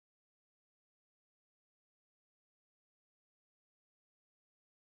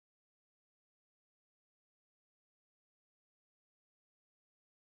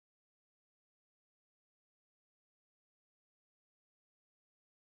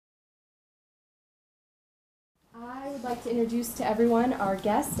would like to introduce to everyone our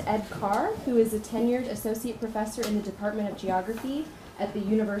guest, Ed Carr, who is a tenured associate professor in the Department of Geography at the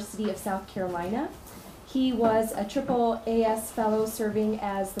University of South Carolina. He was a AAAS fellow serving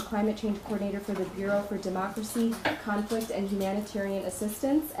as the climate change coordinator for the Bureau for Democracy, Conflict, and Humanitarian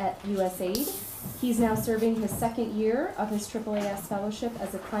Assistance at USAID. He's now serving his second year of his AAAS fellowship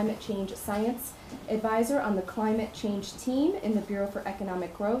as a climate change science advisor on the climate change team in the Bureau for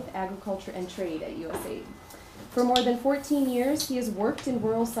Economic Growth, Agriculture, and Trade at USAID. For more than 14 years, he has worked in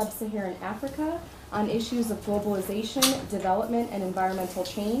rural sub-Saharan Africa on issues of globalization, development, and environmental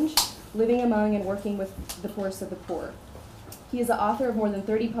change, living among and working with the poorest of the poor. He is the author of more than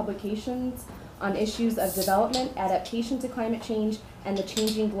 30 publications on issues of development, adaptation to climate change, and the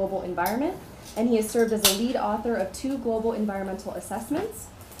changing global environment. And he has served as a lead author of 2 global environmental assessments.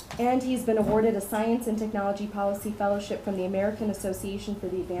 And he's been awarded a Science and Technology Policy Fellowship from the American Association for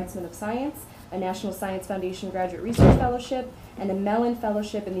the Advancement of Science, a National Science Foundation Graduate Research Fellowship, and a Mellon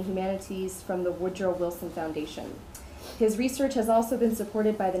Fellowship in the Humanities from the Woodrow Wilson Foundation. His research has also been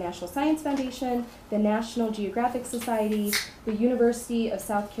supported by the National Science Foundation, the National Geographic Society, the University of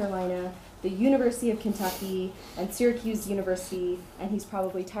South Carolina, the University of Kentucky, and Syracuse University, and he's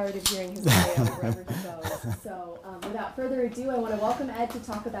probably tired of hearing his bio wherever he goes. So without further ado, I want to welcome Ed to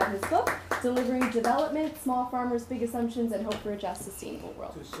talk about his book, Delivering Development, Small Farmers' Big Assumptions, and Hope for a Just, Sustainable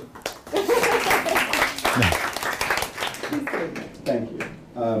World. Thank you.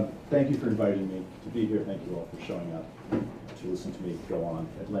 Thank you for inviting me to be here. Thank you all for showing up to listen to me go on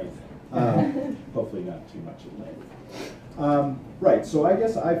at length. Hopefully not too much at length. Right, so I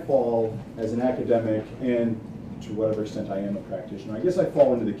guess I fall as an academic, and to whatever extent I am a practitioner, I guess I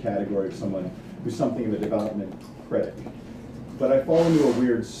fall into the category of someone who's something of a development critic. But I fall into a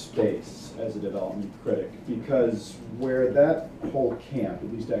weird space as a development critic, because where that whole camp,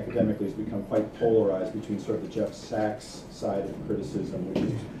 at least academically, has become quite polarized between sort of the Jeff Sachs side of criticism, which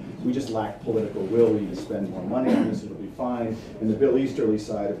is we just lack political will, we need to spend more money on this, it'll be fine, and the Bill Easterly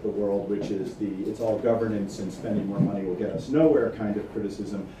side of the world, which is the it's all governance and spending more money will get us nowhere kind of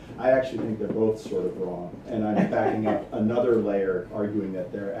criticism. I actually think they're both sort of wrong, and I'm backing up another layer arguing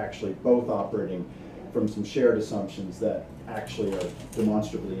that they're actually both operating from some shared assumptions that actually are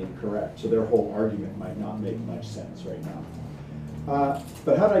demonstrably incorrect. So their whole argument might not make much sense right now.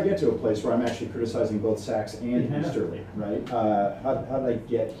 But how did I get to a place where I'm actually criticizing both Sachs and Easterly, right? How did I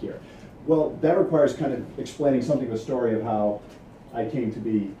get here? Well, that requires kind of explaining something of a story of how I came to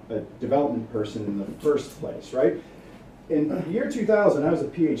be a development person in the first place, right? In the year 2000, I was a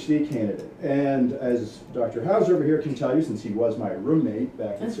PhD candidate, and as Dr. Hauser over here can tell you, since he was my roommate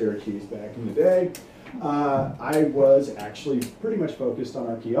back at Syracuse back in the day, I was actually pretty much focused on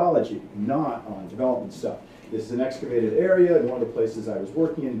archaeology, not on development stuff. This is an excavated area, and one of the places I was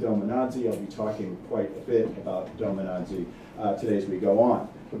working in, Dominadzi. I'll be talking quite a bit about Dominadzi today as we go on.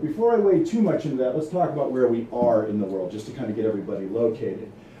 But before I wade too much into that, let's talk about where we are in the world, just to kind of get everybody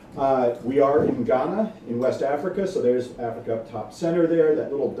located. We are in Ghana, in West Africa, so there's Africa up top center there. That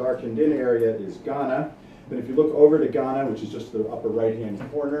little darkened in area is Ghana. Then if you look over to Ghana, which is just the upper right-hand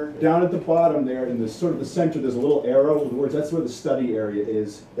corner, down at the bottom there, in the sort of the center, there's a little arrow with words. That's where the study area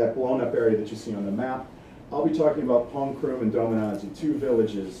is, that blown-up area that you see on the map. I'll be talking about Pongkrum and Dominadzi, 2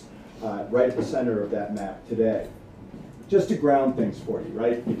 villages right at the center of that map today. Just to ground things for you,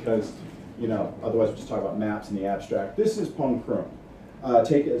 right? Because, you know, otherwise we'll just talk about maps in the abstract. This is Pongkrum.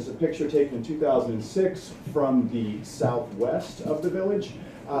 It's a picture taken in 2006 from the southwest of the village.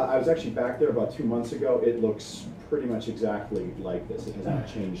 I was actually back there about 2 months ago. It looks pretty much exactly like this. It has not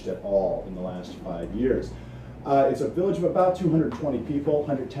changed at all in the last 5 years. It's a village of about 220 people,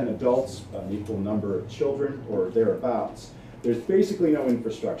 110 adults, an equal number of children, or thereabouts. There's basically no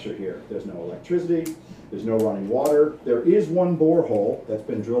infrastructure here. There's no electricity, there's no running water. There is one borehole that's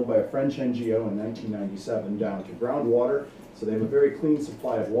been drilled by a French NGO in 1997 down to groundwater, so they have a very clean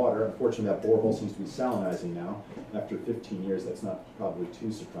supply of water. Unfortunately, that borehole seems to be salinizing now. After 15 years, that's not probably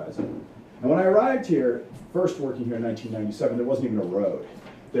too surprising. And when I arrived here, first working here in 1997, there wasn't even a road.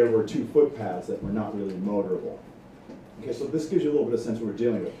 There were 2 footpaths that were not really motorable. Okay, so this gives you a little bit of sense of what we're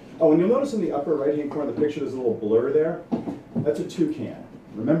dealing with. Oh, and you'll notice in the upper right-hand corner of the picture, there's a little blur there. That's a toucan.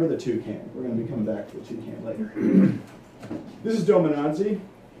 Remember the toucan. We're going to be coming back to the toucan later. This is Dominadzi,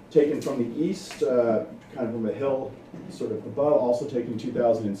 taken from the east, kind of from a hill sort of above, also taken in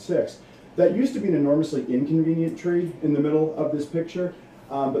 2006. That used to be an enormously inconvenient tree in the middle of this picture.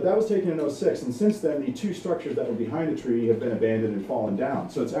 But that was taken in 06, and since then the 2 structures that were behind the tree have been abandoned and fallen down.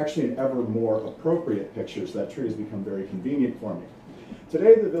 So it's actually an ever more appropriate picture, so that tree has become very convenient for me.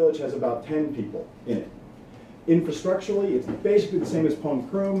 Today the village has about 10 people in it. Infrastructurally, it's basically the same as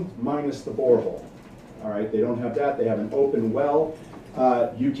Pongkrum, minus the borehole. All right, they don't have that. They have an open well.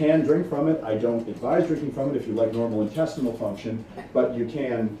 You can drink from it. I don't advise drinking from it if you like normal intestinal function, but you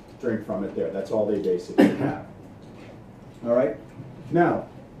can drink from it there. That's all they basically have. All right. Now,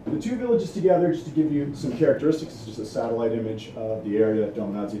 the two villages together, just to give you some characteristics, this is just a satellite image of the area.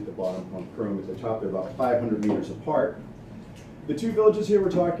 Dominazi at the bottom, Krum at the top. They're about 500 meters apart. The two villages here we're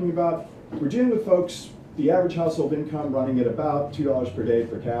talking about, we're dealing with folks, the average household income running at about $2 per day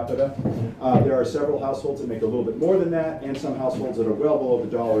per capita. There are several households that make a little bit more than that, and some households that are well below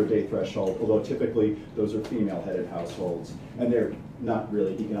the $1 a day threshold, although typically those are female-headed households, and they're not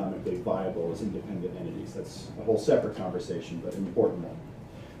really economically viable as independent entities. That's a whole separate conversation, but an important one.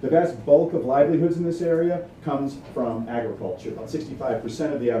 The vast bulk of livelihoods in this area comes from agriculture. About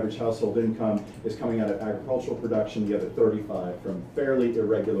 65% of the average household income is coming out of agricultural production, the other 35% from fairly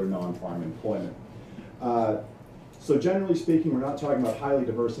irregular non-farm employment. So generally speaking, we're not talking about highly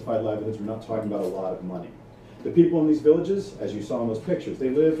diversified livelihoods, we're not talking about a lot of money. The people in these villages, as you saw in those pictures, they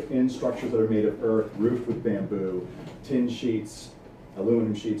live in structures that are made of earth, roofed with bamboo, tin sheets,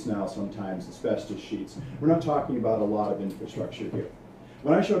 aluminum sheets now sometimes, asbestos sheets. We're not talking about a lot of infrastructure here.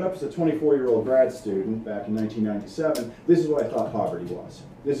 When I showed up as a 24-year-old grad student back in 1997, this is what I thought poverty was.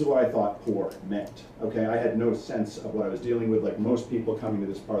 This is what I thought poor meant. Okay, I had no sense of what I was dealing with, like most people coming to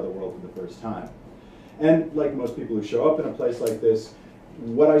this part of the world for the first time. And like most people who show up in a place like this,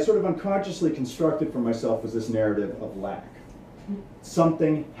 what I sort of unconsciously constructed for myself was this narrative of lack.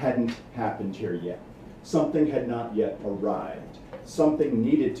 Something hadn't happened here yet. Something had not yet arrived. Something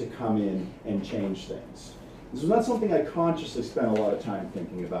needed to come in and change things. This was not something I consciously spent a lot of time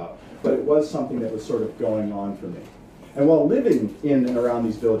thinking about, but it was something that was sort of going on for me. And while living in and around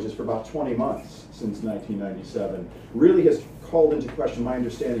these villages for about 20 months since 1997, really has called into question my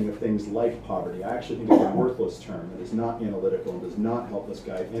understanding of things like poverty. I actually think it's a worthless term that is not analytical and does not help us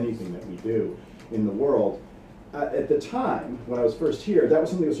guide anything that we do in the world. At the time, when I was first here, that was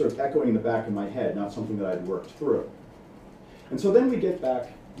something that was sort of echoing in the back of my head, not something that I'd worked through. And so then we get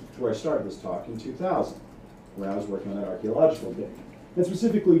back to where I started this talk in 2000. When I was working on that archaeological dig. And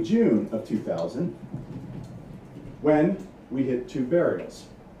specifically June of 2000, when we hit 2 burials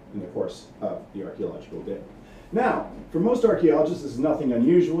in the course of the archaeological dig. Now, for most archaeologists, this is nothing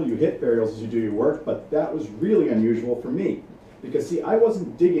unusual. You hit burials as you do your work, but that was really unusual for me. Because see, I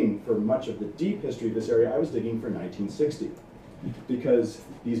wasn't digging for much of the deep history of this area, I was digging for 1960. Because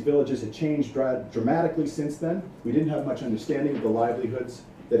these villages had changed dramatically since then. We didn't have much understanding of the livelihoods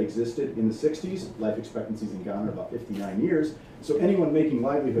that existed in the 60s. Life expectancies in Ghana are about 59 years. So anyone making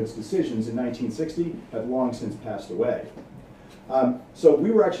livelihoods decisions in 1960 have long since passed away. So we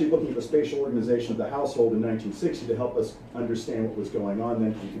were actually looking at the spatial organization of the household in 1960 to help us understand what was going on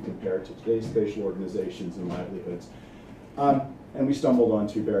then, we could compare it to today's spatial organizations and livelihoods. And we stumbled on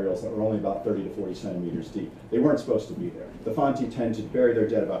 2 burials that were only about 30 to 40 centimeters deep. They weren't supposed to be there. The Fanti tend to bury their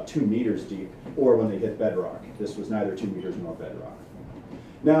dead about 2 meters deep, or when they hit bedrock. This was neither 2 meters nor bedrock.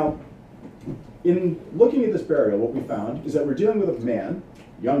 Now, in looking at this burial, what we found is that we're dealing with a man,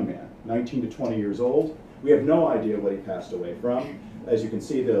 young man, 19 to 20 years old. We have no idea what he passed away from. As you can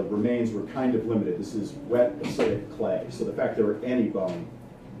see, the remains were kind of limited. This is wet, acidic clay, so the fact there were any bones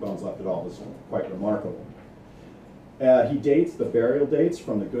left at all was quite remarkable. He dates the burial dates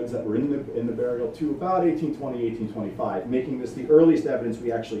from the goods that were in the burial to about 1820, 1825, making this the earliest evidence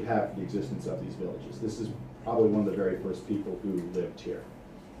we actually have for the existence of these villages. This is probably one of the very first people who lived here.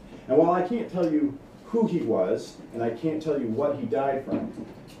 And while I can't tell you who he was, and I can't tell you what he died from,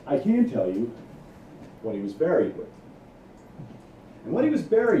 I can tell you what he was buried with. And what he was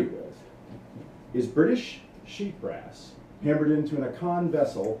buried with is British sheet brass hammered into an Akan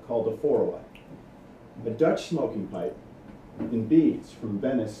vessel called a forwa, a Dutch smoking pipe in beads from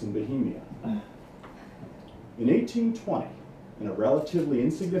Venice in Bohemia. In 1820, in a relatively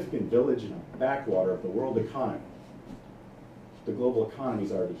insignificant village in a backwater of the world economy, the global economy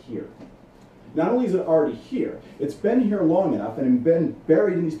is already here. Not only is it already here, it's been here long enough and been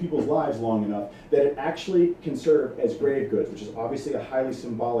buried in these people's lives long enough that it actually can serve as grave goods, which is obviously a highly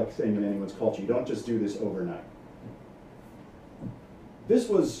symbolic thing in anyone's culture. You don't just do this overnight. This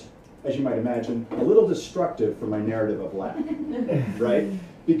was, as you might imagine, a little destructive for my narrative of lack, right?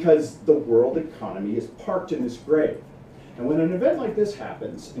 Because the world economy is parked in this grave. And when an event like this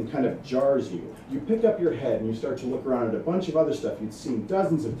happens and kind of jars you, you pick up your head and you start to look around at a bunch of other stuff you'd seen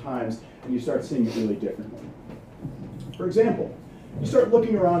dozens of times, and you start seeing it really differently. For example, you start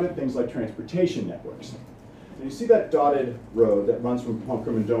looking around at things like transportation networks. And you see that dotted road that runs from Krum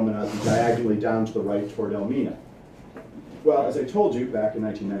and Dominazi diagonally down to the right toward Elmina. Well, as I told you, back in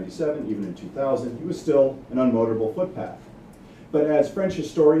 1997, even in 2000, it was still an unmotorable footpath. But as French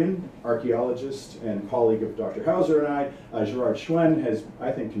historian, archaeologist, and colleague of Dr. Hauser and I, Gerard Schwen has,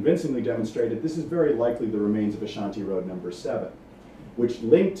 I think, convincingly demonstrated this is very likely the remains of Ashanti Road number 7, which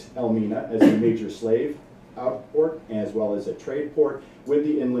linked Elmina as a major slave outport as well as a trade port with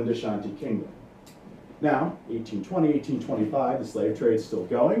the inland Ashanti kingdom. Now, 1820, 1825, the slave trade is still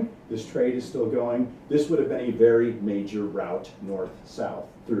going. This trade is still going. This would have been a very major route north-south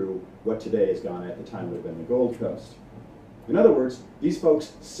through what today is Ghana, at the time would have been the Gold Coast. In other words, these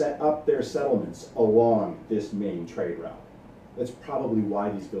folks set up their settlements along this main trade route. That's probably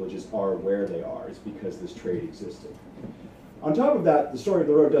why these villages are where they are, is because this trade existed. On top of that, the story of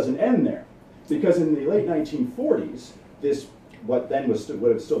the road doesn't end there, because in the late 1940s, this, what then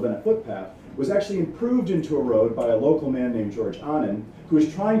would have still been a footpath, was actually improved into a road by a local man named George Annan, who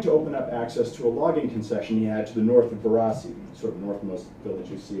was trying to open up access to a logging concession he had to the north of Barassi, sort of northmost village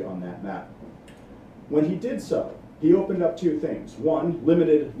you see on that map. When he did so, he opened up two things. One,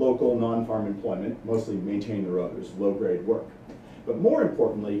 limited local non-farm employment, mostly maintaining the road. It was low-grade work. But more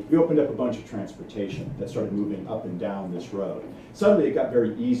importantly, he opened up a bunch of transportation that started moving up and down this road. Suddenly it got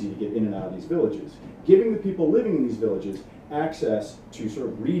very easy to get in and out of these villages, giving the people living in these villages access to sort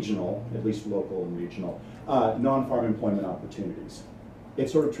of regional, at least local and regional, non-farm employment opportunities.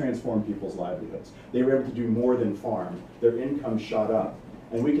 It sort of transformed people's livelihoods. They were able to do more than farm. Their income shot up.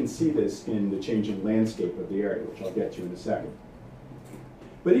 And we can see this in the changing landscape of the area, which I'll get to in a second.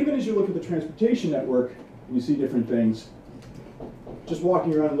 But even as you look at the transportation network, you see different things. Just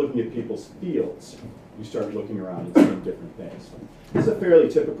walking around and looking at people's fields, you start looking around and seeing different things. This is a fairly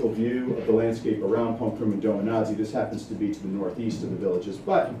typical view of the landscape around Ponkrum and Dominazi. This happens to be to the northeast of the villages,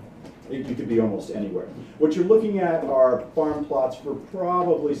 but you could be almost anywhere. What you're looking at are farm plots for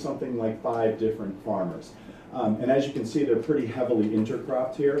probably something like 5 different farmers. And as you can see, they're pretty heavily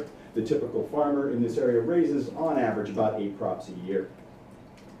intercropped here. The typical farmer in this area raises, on average, about 8 crops a year.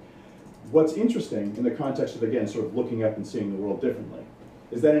 What's interesting in the context of, again, sort of looking up and seeing the world differently,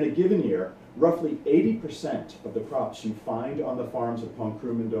 is that in a given year, roughly 80% of the crops you find on the farms of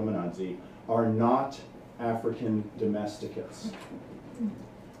Ponkrum and Dominazi are not African domesticates.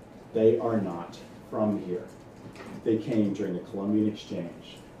 They are not from here. They came during the Columbian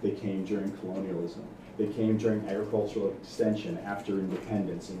Exchange. They came during colonialism. They came during agricultural extension after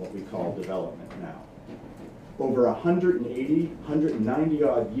independence in what we call development now. Over 180, 190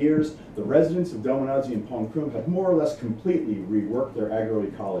 odd years, the residents of Dominazi and Ponkrum have more or less completely reworked their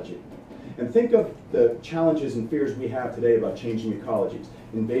agroecology. And think of the challenges and fears we have today about changing ecologies.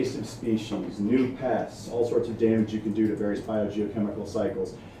 Invasive species, new pests, all sorts of damage you can do to various biogeochemical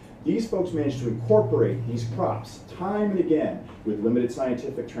cycles. These folks managed to incorporate these crops time and again with limited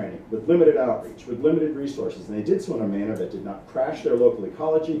scientific training, with limited outreach, with limited resources, and they did so in a manner that did not crash their local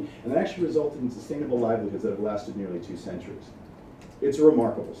ecology and that actually resulted in sustainable livelihoods that have lasted nearly 2 centuries. It's a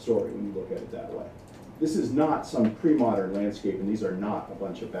remarkable story when you look at it that way. This is not some pre-modern landscape, and these are not a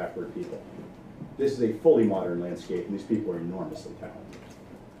bunch of backward people. This is a fully modern landscape, and these people are enormously talented.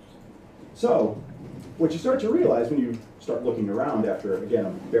 So, what you start to realize when you start looking around after, again, a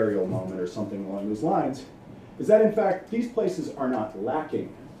burial moment or something along those lines, is that in fact, these places are not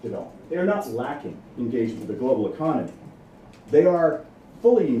lacking development. They are not lacking engagement with the global economy. They are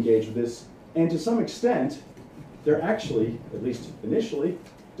fully engaged with this, and to some extent, they're actually, at least initially,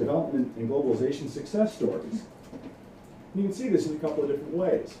 development and globalization success stories. You can see this in a couple of different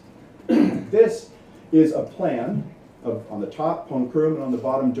ways. This is a plan of, on the top, Ponkrum, and on the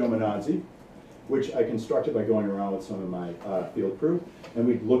bottom, Dominazi, which I constructed by going around with some of my field crew. And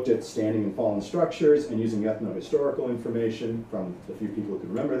we looked at standing and fallen structures and using ethnohistorical information from the few people who can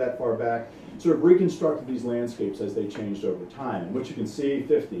remember that far back, sort of reconstructed these landscapes as they changed over time. And what you can see,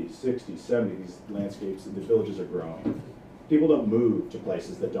 50s, 60s, 70s, these landscapes, the villages are growing. People don't move to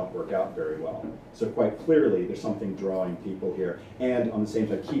places that don't work out very well. So quite clearly, there's something drawing people here, and on the same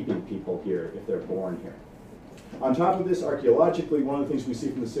time, keeping people here if they're born here. On top of this, archaeologically, one of the things we see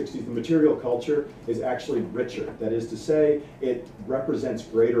from the 60s, the material culture is actually richer. That is to say, it represents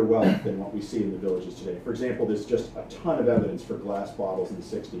greater wealth than what we see in the villages today. For example, there's just a ton of evidence for glass bottles in the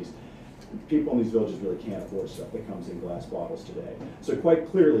 60s. People in these villages really can't afford stuff that comes in glass bottles today. So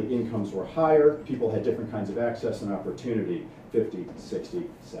quite clearly, incomes were higher, people had different kinds of access and opportunity, 50, 60,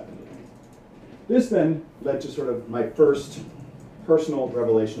 70. This then led to sort of my first personal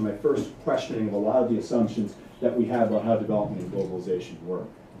revelation, my first questioning of a lot of the assumptions that we have about how development and globalization work.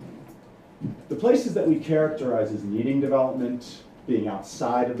 The places that we characterize as needing development, being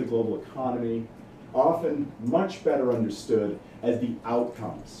outside of the global economy, are often much better understood as the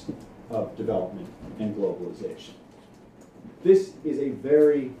outcomes of development and globalization. This is a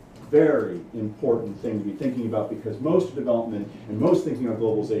very very important thing to be thinking about, because most development and most thinking of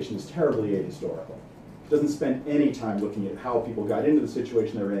globalization is terribly ahistorical. It doesn't spend any time looking at how people got into the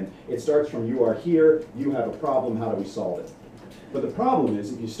situation they're in. It starts from, you are here, you have a problem, how do we solve it? But the problem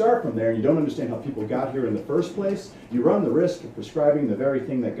is, if you start from there and you don't understand how people got here in the first place, you run the risk of prescribing the very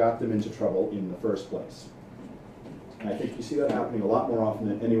thing that got them into trouble in the first place. And I think you see that happening a lot more often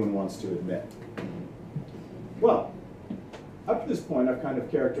than anyone wants to admit. Well, up to this point, I've kind of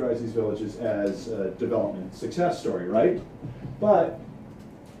characterized these villages as a development success story, right? But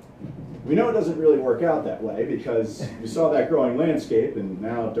we know it doesn't really work out that way, because you saw that growing landscape, and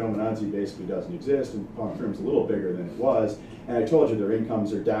now Dominanzi basically doesn't exist, and Pomfrum's a little bigger than it was. And I told you their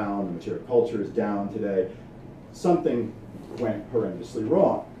incomes are down, the material culture is down today. Something went horrendously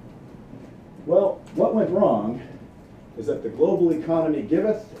wrong. Well, what went wrong is that the global economy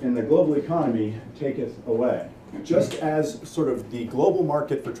giveth, and the global economy taketh away. Just as sort of the global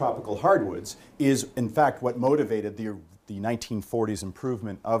market for tropical hardwoods is, in fact, what motivated the 1940s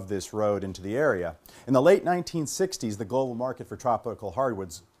improvement of this road into the area, in the late 1960s, the global market for tropical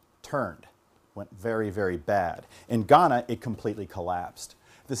hardwoods turned, went very, very bad. In Ghana, it completely collapsed.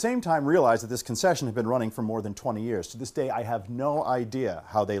 At the same time, realized that this concession had been running for more than 20 years. To this day, I have no idea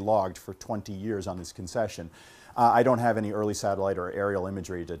how they logged for 20 years on this concession. I don't have any early satellite or aerial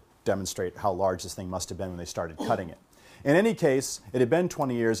imagery to demonstrate how large this thing must have been when they started cutting it. In any case, it had been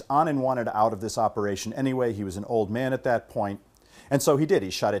 20 years. Anand wanted out of this operation anyway. He was an old man at that point, and so he did. He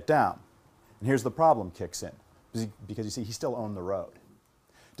shut it down. And here's the problem kicks in, because you see, he still owned the road.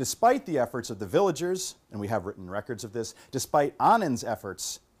 Despite the efforts of the villagers, and we have written records of this, despite Anand's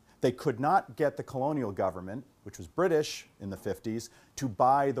efforts, they could not get the colonial government, which was British in the 50s, to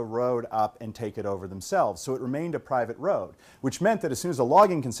buy the road up and take it over themselves. So it remained a private road, which meant that as soon as the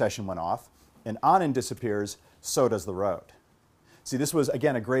logging concession went off and Anand disappears, so does the road. See, this was,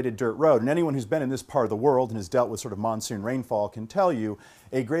 again, a graded dirt road, and anyone who's been in this part of the world and has dealt with sort of monsoon rainfall can tell you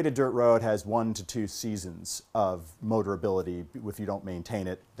a graded dirt road has 1 to 2 seasons of motorability. If you don't maintain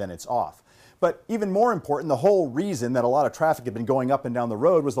it, then it's off. But even more important, the whole reason that a lot of traffic had been going up and down the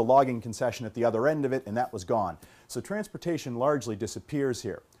road was the logging concession at the other end of it, and that was gone. So transportation largely disappears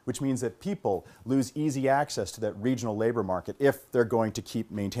here, which means that people lose easy access to that regional labor market if they're going to keep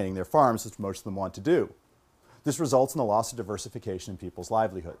maintaining their farms, which most of them want to do. This results in the loss of diversification in people's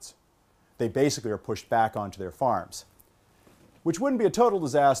livelihoods. They basically are pushed back onto their farms, which wouldn't be a total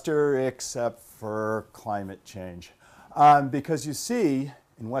disaster except for climate change. Because you see,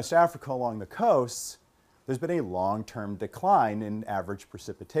 in West Africa along the coasts, there's been a long-term decline in average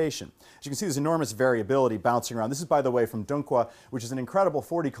precipitation. As you can see, there's enormous variability bouncing around. This is, by the way, from Dunkwa, which is an incredible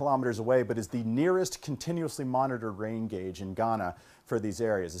 40 kilometers away, but is the nearest continuously monitored rain gauge in Ghana for these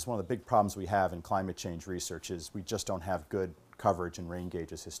areas. It's one of the big problems we have in climate change research is we just don't have good coverage in rain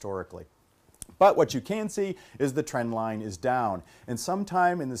gauges historically. But what you can see is the trend line is down. And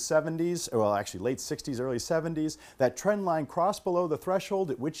sometime in the 70s, well, actually late 60s, early 70s, that trend line crossed below the threshold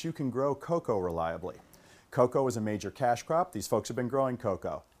at which you can grow cocoa reliably. Cocoa is a major cash crop. These folks have been growing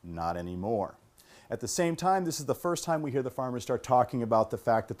cocoa. Not anymore. At the same time, this is the first time we hear the farmers start talking about the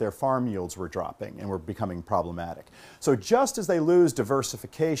fact that their farm yields were dropping and were becoming problematic. So just as they lose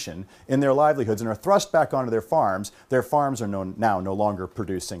diversification in their livelihoods and are thrust back onto their farms are now no longer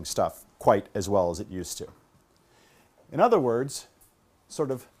producing stuff quite as well as it used to. In other words,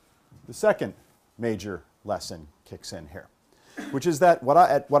 sort of the second major lesson kicks in here, which is that what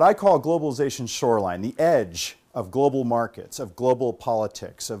I call globalization shoreline, the edge of global markets, of global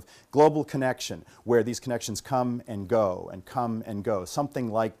politics, of global connection, where these connections come and go and come and go,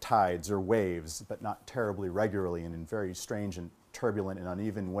 something like tides or waves, but not terribly regularly and in very strange and turbulent and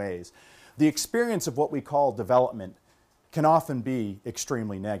uneven ways. The experience of what we call development can often be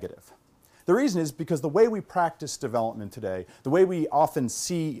extremely negative. The reason is because the way we practice development today, the way we often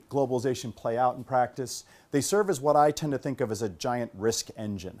see globalization play out in practice, they serve as what I tend to think of as a giant risk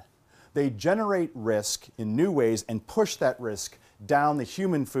engine. They generate risk in new ways and push that risk down the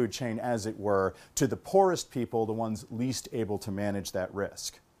human food chain, as it were, to the poorest people, the ones least able to manage that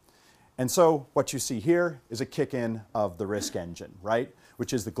risk. And so what you see here is a kick-in of the risk engine, right?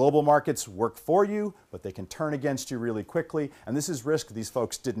 Which is the global markets work for you, but they can turn against you really quickly. And this is risk these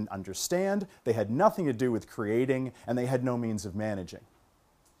folks didn't understand, they had nothing to do with creating, and they had no means of managing.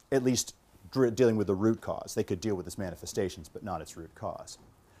 At least dealing with the root cause. They could deal with its manifestations, but not its root cause.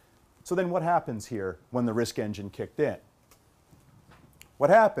 So then what happens here when the risk engine kicked in? What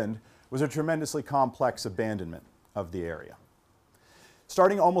happened was a tremendously complex abandonment of the area.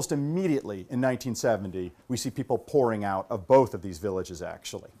 Starting almost immediately in 1970, we see people pouring out of both of these villages,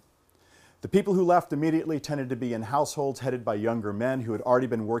 actually. The people who left immediately tended to be in households headed by younger men who had already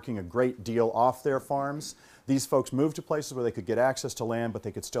been working a great deal off their farms. These folks moved to places where they could get access to land, but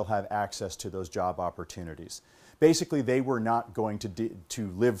they could still have access to those job opportunities. Basically, they were not going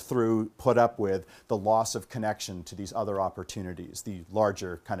to live through, put up with the loss of connection to these other opportunities, the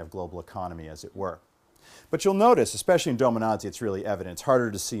larger kind of global economy, as it were. But you'll notice, especially in Dominazi, it's really evident. It's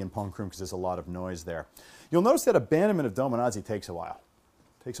harder to see in Pontcroum because there's a lot of noise there. You'll notice that abandonment of Dominazi takes a while.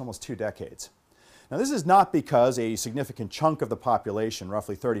 It takes almost 2 decades. Now, this is not because a significant chunk of the population,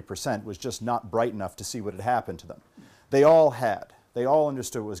 roughly 30%, was just not bright enough to see what had happened to them. They all had. They all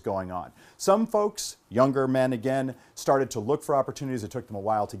understood what was going on. Some folks, younger men again, started to look for opportunities. It took them a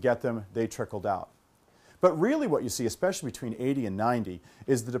while to get them. They trickled out. But really what you see, especially between 80 and 90,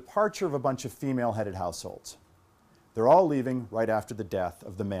 is the departure of a bunch of female-headed households. They're all leaving right after the death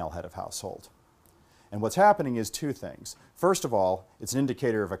of the male head of household. And what's happening is 2 things. First of all, it's an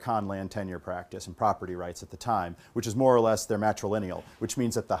indicator of a con land tenure practice and property rights at the time, which is more or less their matrilineal, which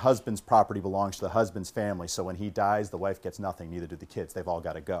means that the husband's property belongs to the husband's family, so when he dies, the wife gets nothing, neither do the kids. They've all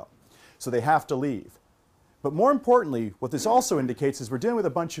got to go. So they have to leave. But more importantly, what this also indicates is we're dealing with a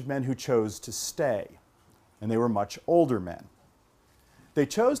bunch of men who chose to stay, and they were much older men. They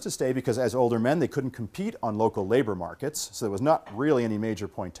chose to stay because as older men, they couldn't compete on local labor markets, so there was not really any major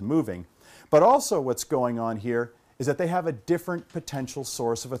point to moving. But also what's going on here is that they have a different potential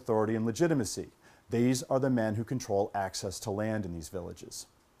source of authority and legitimacy. These are the men who control access to land in these villages.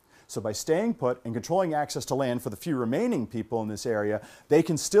 So by staying put and controlling access to land for the few remaining people in this area, they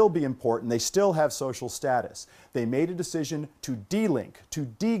can still be important. They still have social status. They made a decision to de-link, to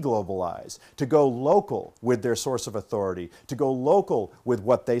de-globalize, to go local with their source of authority, to go local with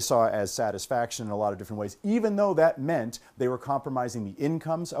what they saw as satisfaction in a lot of different ways, even though that meant they were compromising the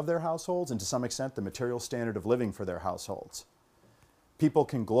incomes of their households and to some extent the material standard of living for their households. People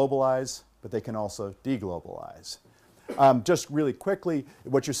can globalize, but they can also de-globalize. Just really quickly,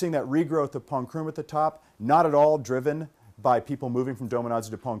 what you're seeing, that regrowth of Pontcroum at the top, not at all driven by people moving from Dominazi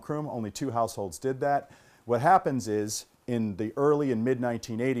to Pontcroum. Only 2 households did that. What happens is, in the early and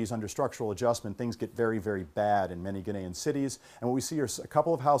mid-1980s, under structural adjustment, things get very, very bad in many Ghanaian cities. And what we see are a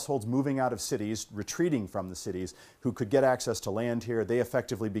couple of households moving out of cities, retreating from the cities, who could get access to land here. They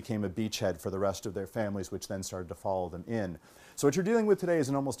effectively became a beachhead for the rest of their families, which then started to follow them in. So what you're dealing with today is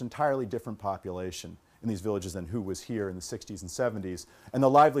an almost entirely different population in these villages than who was here in the 60s and 70s. And the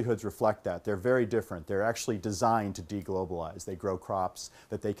livelihoods reflect that. They're very different. They're actually designed to deglobalize. They grow crops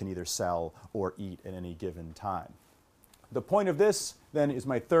that they can either sell or eat at any given time. The point of this, then, is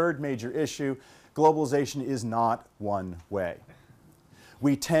my 3rd major issue. Globalization is not one way.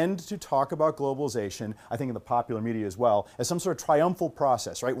 We tend to talk about globalization, I think in the popular media as well, as some sort of triumphal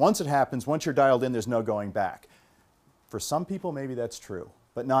process, right? Once it happens, once you're dialed in, there's no going back. For some people, maybe that's true,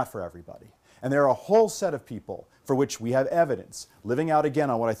 but not for everybody. And there are a whole set of people for which we have evidence, living out again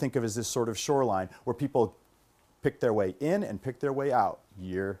on what I think of as this sort of shoreline, where people pick their way in and pick their way out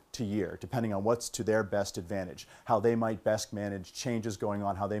year to year, depending on what's to their best advantage, how they might best manage changes going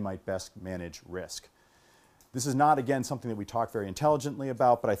on, how they might best manage risk. This is not, again, something that we talk very intelligently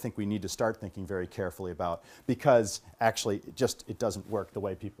about, but I think we need to start thinking very carefully about, because actually it doesn't work the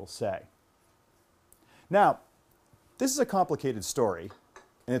way people say. Now, this is a complicated story.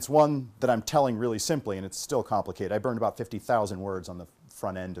 And it's one that I'm telling really simply, and it's still complicated. I burned about 50,000 words on the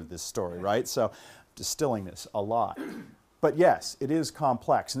front end of this story, right? So distilling this a lot. But yes, it is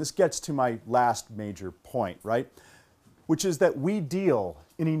complex. And this gets to my last major point, right? Which is that we deal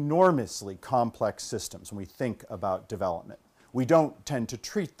in enormously complex systems when we think about development. We don't tend to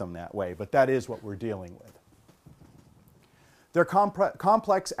treat them that way, but that is what we're dealing with. They're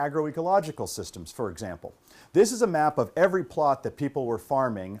complex agroecological systems, for example. This is a map of every plot that people were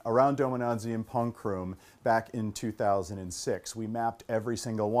farming around Dominazi and Pontcroum back in 2006. We mapped every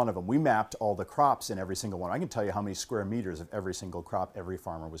single one of them. We mapped all the crops in every single one. I can tell you how many square meters of every single crop every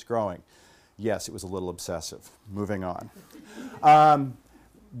farmer was growing. Yes, it was a little obsessive. Moving on.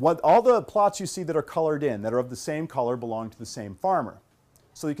 All the plots you see that are colored in, that are of the same color, belong to the same farmer.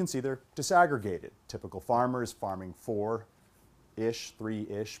 So you can see they're disaggregated. Typical farmer is farming 4-ish,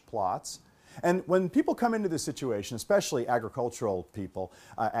 3-ish plots. And when people come into this situation, especially agricultural people,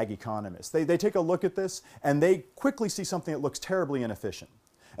 ag economists, they take a look at this and they quickly see something that looks terribly inefficient.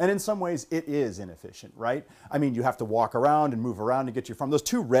 And in some ways, it is inefficient, right? I mean, you have to walk around and move around to get to your farm. Those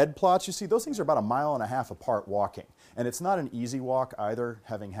 2 red plots you see, those things are about 1.5 miles apart walking. And it's not an easy walk either,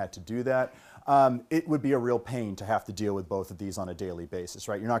 having had to do that. it would be a real pain to have to deal with both of these on a daily basis,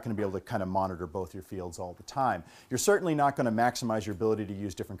 right? You're not going to be able to kind of monitor both your fields all the time. You're certainly not going to maximize your ability to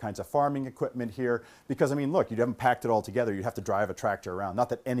use different kinds of farming equipment here because, I mean, look, you haven't packed it all together. You'd have to drive a tractor around. Not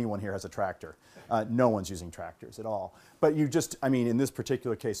that anyone here has a tractor. No one's using tractors at all. But you just, I mean, in this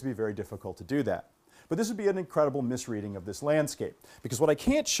particular case, it'd be very difficult to do that. But this would be an incredible misreading of this landscape. Because what I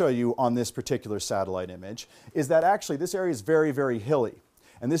can't show you on this particular satellite image is that actually this area is very, very hilly.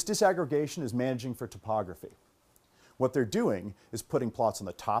 And this disaggregation is managing for topography. What they're doing is putting plots on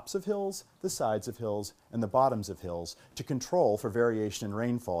the tops of hills, the sides of hills, and the bottoms of hills to control for variation in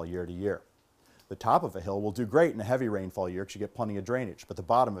rainfall year to year. The top of a hill will do great in a heavy rainfall year because you get plenty of drainage, but the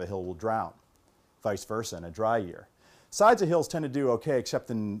bottom of a hill will drown, vice versa in a dry year. Sides of hills tend to do okay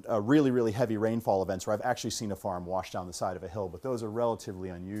except in really, really heavy rainfall events where I've actually seen a farm wash down the side of a hill, but those are relatively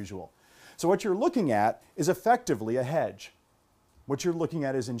unusual. So what you're looking at is effectively a hedge. What you're looking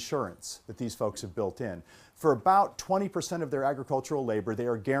at is insurance that these folks have built in. For about 20% of their agricultural labor, they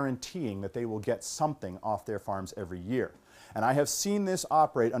are guaranteeing that they will get something off their farms every year. And I have seen this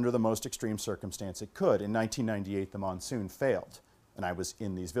operate under the most extreme circumstance it could. In 1998, the monsoon failed, and I was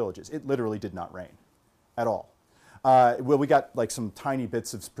in these villages. It literally did not rain at all. Well, we got like some tiny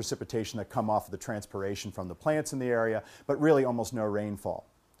bits of precipitation that come off of the transpiration from the plants in the area, but really almost no rainfall.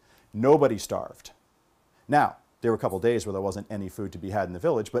 Nobody starved. Now, there were a couple of days where there wasn't any food to be had in the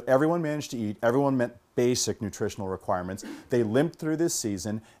village, but everyone managed to eat. Everyone met basic nutritional requirements. They limped through this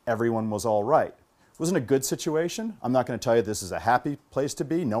season. Everyone was all right. It wasn't a good situation. I'm not going to tell you this is a happy place to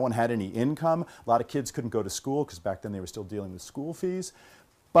be. No one had any income. A lot of kids couldn't go to school because back then they were still dealing with school fees.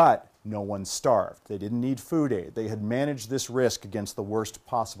 But no one starved. They didn't need food aid. They had managed this risk against the worst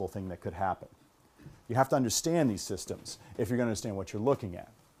possible thing that could happen. You have to understand these systems if you're going to understand what you're looking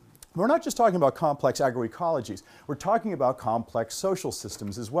at. We're not just talking about complex agroecologies. We're talking about complex social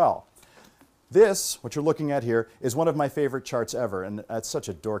systems as well. This, what you're looking at here, is one of my favorite charts ever, and that's such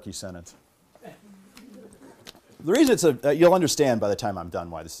a dorky sentence. The reason it's you'll understand by the time I'm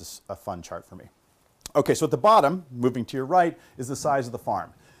done why this is a fun chart for me. Okay, so at the bottom, moving to your right, is the size of the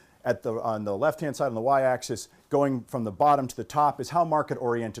farm. On the left-hand side on the y-axis, going from the bottom to the top is how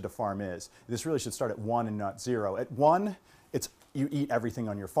market-oriented a farm is. This really should start at 1 and not 0. At 1, you eat everything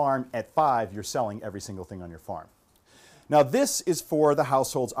on your farm. At 5, you're selling every single thing on your farm. Now this is for the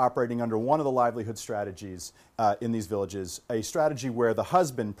households operating under one of the livelihood strategies in these villages, a strategy where the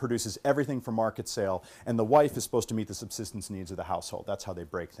husband produces everything for market sale and the wife is supposed to meet the subsistence needs of the household. That's how they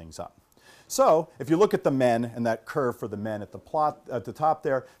break things up. So if you look at the men and that curve for the men at the plot at the top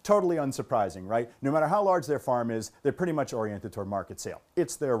there, totally unsurprising, right? No matter how large their farm is, they're pretty much oriented toward market sale.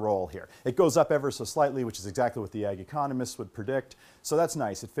 It's their role here. It goes up ever so slightly, which is exactly what the ag economists would predict. So that's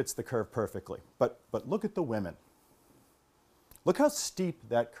nice. It fits the curve perfectly. But look at the women. Look how steep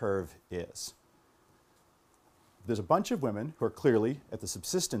that curve is. There's a bunch of women who are clearly at the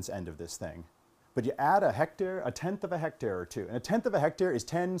subsistence end of this thing. But you add a hectare, a tenth of a hectare or two. And a tenth of a hectare is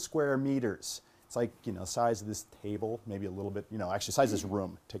 10 square meters. It's like, you know, size of this table, maybe a little bit, you know, actually size of this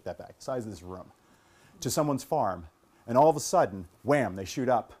room. Take that back. Size of this room. To someone's farm. And all of a sudden, wham, they shoot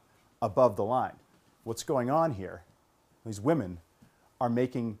up above the line. What's going on here? These women are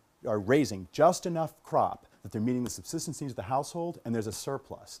raising just enough crop that they're meeting the subsistence needs of the household, and there's a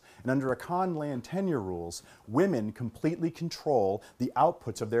surplus. And under Akan land tenure rules, women completely control the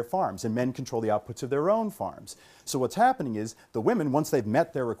outputs of their farms, and men control the outputs of their own farms. So what's happening is the women, once they've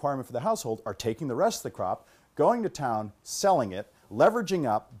met their requirement for the household, are taking the rest of the crop, going to town, selling it, leveraging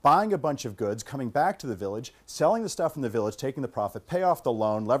up, buying a bunch of goods, coming back to the village, selling the stuff in the village, taking the profit, pay off the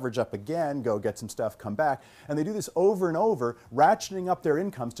loan, leverage up again, go get some stuff, come back. And they do this over and over, ratcheting up their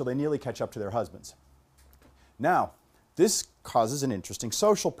incomes till they nearly catch up to their husbands. Now, this causes an interesting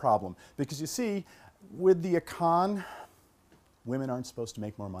social problem because you see, with the Akan, women aren't supposed to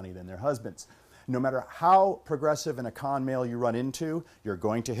make more money than their husbands. No matter how progressive an Akan male you run into, you're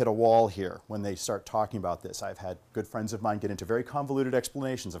going to hit a wall here when they start talking about this. I've had good friends of mine get into very convoluted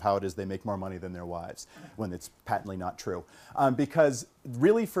explanations of how it is they make more money than their wives when it's patently not true. Because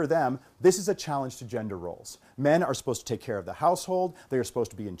really for them, this is a challenge to gender roles. Men are supposed to take care of the household, they are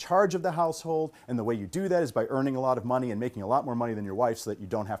supposed to be in charge of the household, and the way you do that is by earning a lot of money and making a lot more money than your wife so that you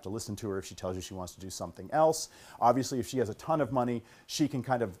don't have to listen to her if she tells you she wants to do something else. Obviously, if she has a ton of money, she can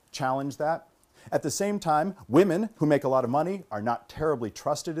kind of challenge that. At the same time, women who make a lot of money are not terribly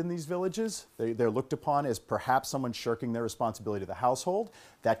trusted in these villages. They're looked upon as perhaps someone shirking their responsibility to the household.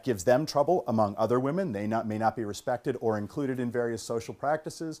 That gives them trouble among other women. They may not be respected or included in various social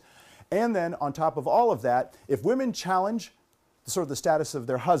practices. And then on top of all of that, if women challenge sort of the status of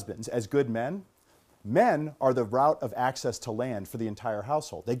their husbands as good men, Men are the route of access to land for the entire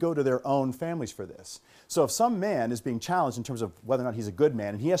household. They go to their own families for this. So if some man is being challenged in terms of whether or not he's a good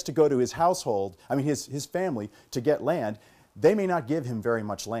man, and he has to go to his household, his family, to get land, they may not give him very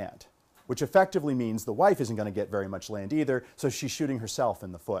much land, which effectively means the wife isn't going to get very much land either, so she's shooting herself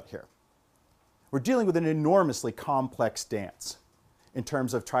in the foot here. We're dealing with an enormously complex dance in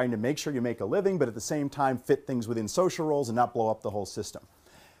terms of trying to make sure you make a living, but at the same time fit things within social roles and not blow up the whole system.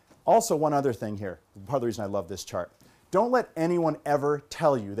 Also, one other thing here, part of the reason I love this chart. Don't let anyone ever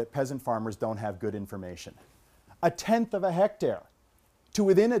tell you that peasant farmers don't have good information. 1/10 of a hectare. To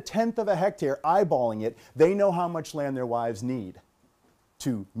within 1/10 of a hectare, eyeballing it, they know how much land their wives need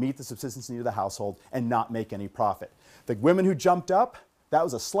to meet the subsistence need of the household and not make any profit. The women who jumped up, that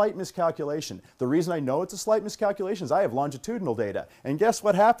was a slight miscalculation. The reason I know it's a slight miscalculation is I have longitudinal data. And guess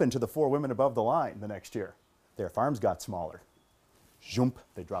what happened to the 4 women above the line the next year? Their farms got smaller. Zoomp,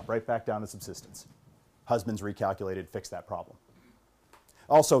 they drop right back down to subsistence. Husbands recalculated, fixed that problem.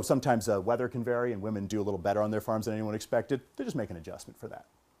 Also, sometimes weather can vary and women do a little better on their farms than anyone expected. They just make an adjustment for that.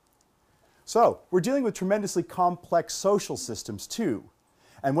 So, we're dealing with tremendously complex social systems too.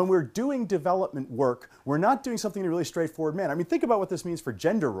 And when we're doing development work, we're not doing something in a really straightforward manner. I mean, think about what this means for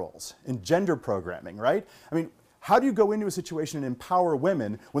gender roles and gender programming, right? I mean, how do you go into a situation and empower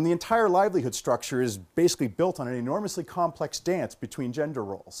women when the entire livelihood structure is basically built on an enormously complex dance between gender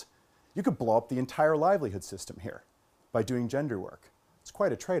roles? You could blow up the entire livelihood system here by doing gender work. It's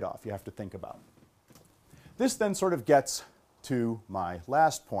quite a trade-off you have to think about. This then sort of gets to my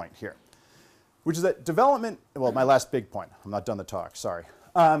last point here, which is that development, well, my last big point. I'm not done the talk, sorry.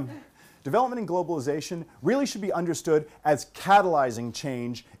 Development and globalization really should be understood as catalyzing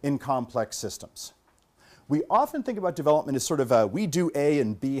change in complex systems. We often think about development as sort of a we do A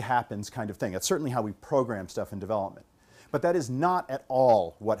and B happens kind of thing. That's certainly how we program stuff in development. But that is not at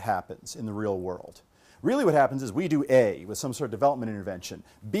all what happens in the real world. Really what happens is we do A with some sort of development intervention.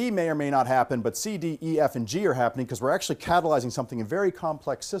 B may or may not happen, but C, D, E, F, and G are happening because we're actually catalyzing something in very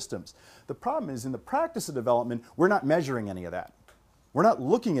complex systems. The problem is in the practice of development, we're not measuring any of that. We're not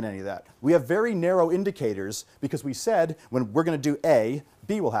looking at any of that. We have very narrow indicators because we said when we're going to do A,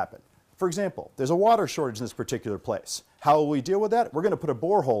 B will happen. For example, there's a water shortage in this particular place. How will we deal with that? We're going to put a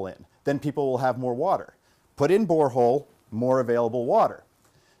borehole in. Then people will have more water. Put in borehole, more available water.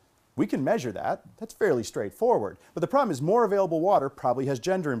 We can measure that. That's fairly straightforward. But the problem is more available water probably has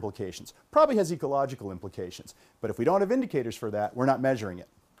gender implications, probably has ecological implications. But if we don't have indicators for that, we're not measuring it.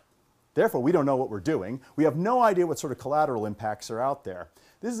 Therefore, we don't know what we're doing. We have no idea what sort of collateral impacts are out there.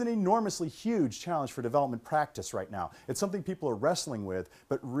 This is an enormously huge challenge for development practice right now. It's something people are wrestling with,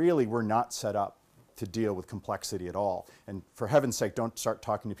 but really we're not set up to deal with complexity at all. And for heaven's sake, don't start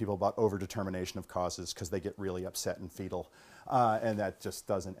talking to people about overdetermination of causes because they get really upset and fetal. And that just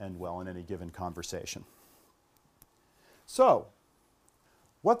doesn't end well in any given conversation. So,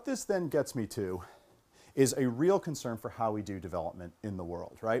 what this then gets me to is a real concern for how we do development in the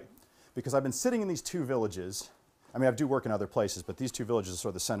world, right? Because I've been sitting in these 2 villages. I mean, I do work in other places, but these 2 villages are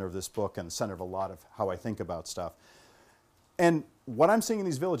sort of the center of this book and the center of a lot of how I think about stuff. And what I'm seeing in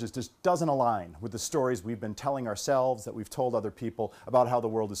these villages just doesn't align with the stories we've been telling ourselves, that we've told other people about how the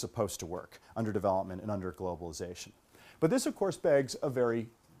world is supposed to work under development and under globalization. But this, of course, begs a very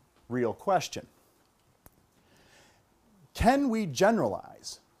real question. Can we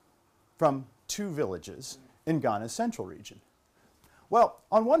generalize from 2 villages in Ghana's central region? Well,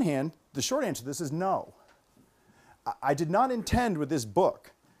 on one hand, the short answer to this is no. I did not intend with this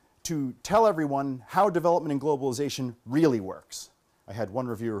book to tell everyone how development and globalization really works. I had one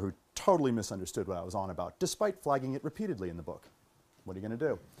reviewer who totally misunderstood what I was on about, despite flagging it repeatedly in the book. What are you going to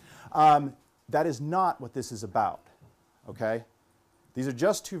do? That is not what this is about, okay? These are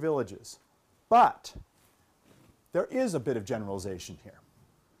just 2 villages. But there is a bit of generalization here.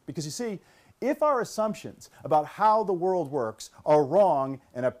 Because you see, if our assumptions about how the world works are wrong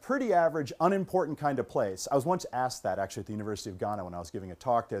in a pretty average, unimportant kind of place. I was once asked that actually at the University of Ghana when I was giving a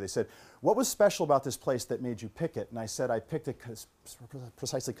talk there. They said, what was special about this place that made you pick it? And I said, I picked it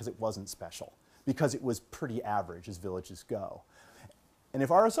precisely because it wasn't special. Because it was pretty average as villages go. And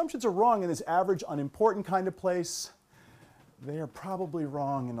if our assumptions are wrong in this average, unimportant kind of place, they are probably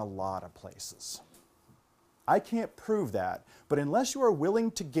wrong in a lot of places. I can't prove that, but unless you are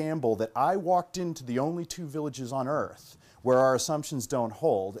willing to gamble that I walked into the only 2 villages on Earth where our assumptions don't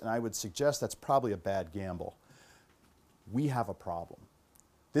hold, and I would suggest that's probably a bad gamble, we have a problem.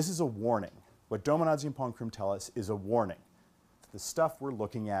 This is a warning. What Domonadze and Ponkrum tell us is a warning. The stuff we're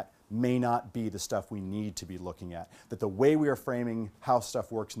looking at may not be the stuff we need to be looking at, that the way we are framing how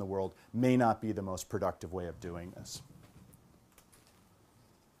stuff works in the world may not be the most productive way of doing this.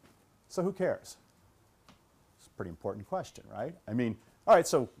 So who cares? pretty important question, right? I mean, all right,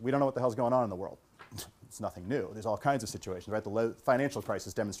 so we don't know what the hell's going on in the world. It's nothing new. There's all kinds of situations, right? The financial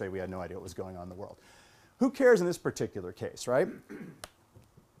crisis demonstrated we had no idea what was going on in the world. Who cares in this particular case, right?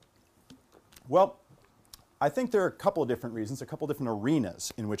 Well, I think there are a couple of different reasons, a couple of different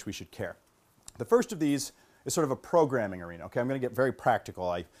arenas in which we should care. The first of these is sort of a programming arena. Okay, I'm going to get very practical.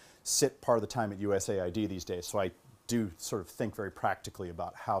 I sit part of the time at USAID these days, so I do sort of think very practically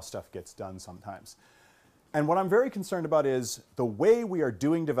about how stuff gets done sometimes. And what I'm very concerned about is the way we are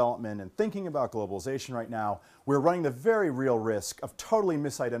doing development and thinking about globalization right now, we're running the very real risk of totally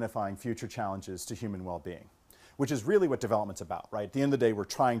misidentifying future challenges to human well-being, which is really what development's about, right? At the end of the day, we're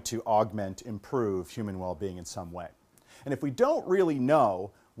trying to augment, improve human well-being in some way. And if we don't really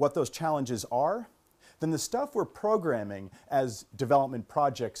know what those challenges are, then the stuff we're programming as development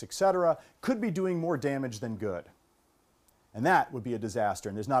projects, et cetera, could be doing more damage than good. And that would be a disaster,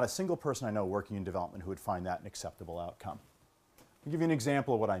 and there's not a single person I know working in development who would find that an acceptable outcome. I'll give you an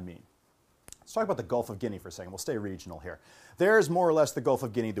example of what I mean. Let's talk about the Gulf of Guinea for a second. We'll stay regional here. There's more or less the Gulf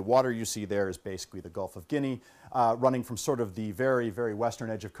of Guinea. The water you see there is basically the Gulf of Guinea, running from sort of the very, very western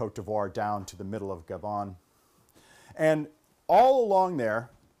edge of Cote d'Ivoire down to the middle of Gabon. And all along there,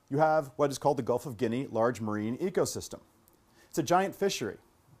 you have what is called the Gulf of Guinea large marine ecosystem. It's a giant fishery.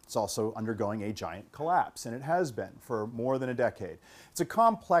 It's also undergoing a giant collapse, and it has been for more than a decade. It's a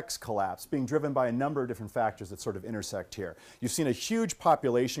complex collapse being driven by a number of different factors that sort of intersect here. You've seen a huge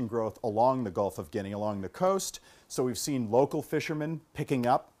population growth along the Gulf of Guinea, along the coast, so we've seen local fishermen picking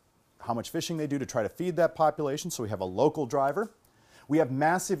up how much fishing they do to try to feed that population, so we have a local driver. We have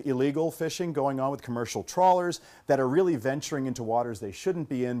massive illegal fishing going on with commercial trawlers that are really venturing into waters they shouldn't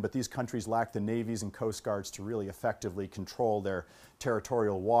be in, but these countries lack the navies and coast guards to really effectively control their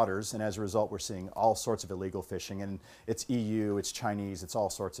territorial waters, and as a result we're seeing all sorts of illegal fishing, and it's EU, it's Chinese, it's all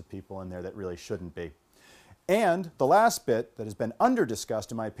sorts of people in there that really shouldn't be. And the last bit that has been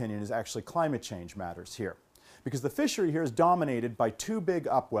under-discussed, in my opinion, is actually climate change matters here. Because the fishery here is dominated by two big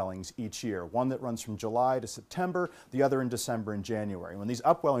upwellings each year, one that runs from July to September, the other in December and January. When these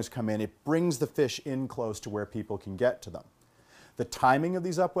upwellings come in, it brings the fish in close to where people can get to them. The timing of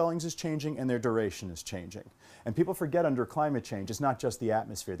these upwellings is changing and their duration is changing. And people forget under climate change, it's not just the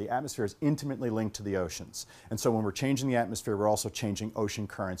atmosphere. The atmosphere is intimately linked to the oceans. And so when we're changing the atmosphere, we're also changing ocean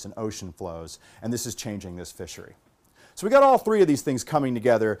currents and ocean flows, and this is changing this fishery. So we got all three of these things coming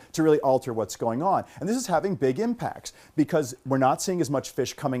together to really alter what's going on. And this is having big impacts because we're not seeing as much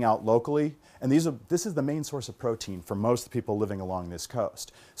fish coming out locally. And this is the main source of protein for most of the people living along this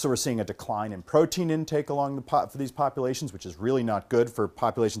coast. So we're seeing a decline in protein intake along for these populations, which is really not good for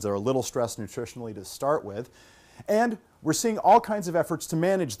populations that are a little stressed nutritionally to start with. And we're seeing all kinds of efforts to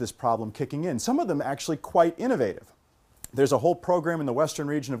manage this problem kicking in, some of them actually quite innovative. There's a whole program in the western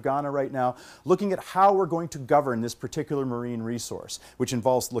region of Ghana right now looking at how we're going to govern this particular marine resource, which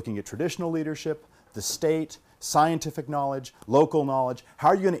involves looking at traditional leadership, the state, scientific knowledge, local knowledge. How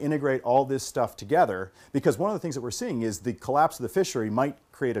are you going to integrate all this stuff together? Because one of the things that we're seeing is the collapse of the fishery might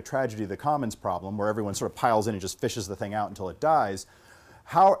create a tragedy of the commons problem where everyone sort of piles in and just fishes the thing out until it dies,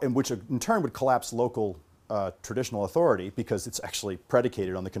 and which in turn would collapse local traditional authority because it's actually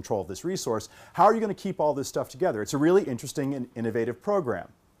predicated on the control of this resource. How are you going to keep all this stuff together? It's a really interesting and innovative program,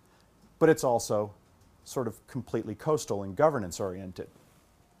 but it's also sort of completely coastal and governance oriented.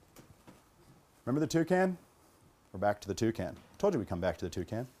 Remember the toucan? We're back to the toucan. I told you we'd come back to the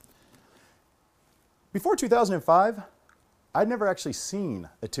toucan. Before 2005, I'd never actually seen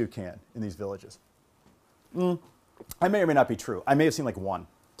a toucan in these villages. I may or may not be true. I may have seen like one.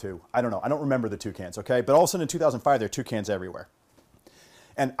 I don't know. I don't remember the toucans, okay? But all of a sudden in 2005, there are toucans everywhere.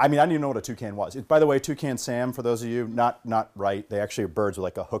 And I mean, I didn't even know what a toucan was. By the way, toucan Sam, for those of you, not right. They actually are birds with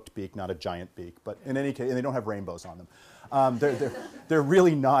like a hooked beak, not a giant beak. But in any case, and they don't have rainbows on them. They're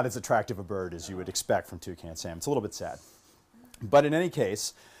really not as attractive a bird as you would expect from toucan Sam. It's a little bit sad. But in any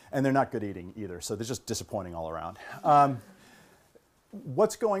case, and they're not good eating either, so they're just disappointing all around.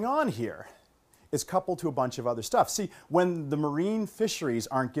 What's going on here is coupled to a bunch of other stuff. See, when the marine fisheries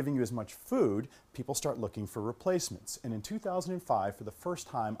aren't giving you as much food, people start looking for replacements. And in 2005, for the first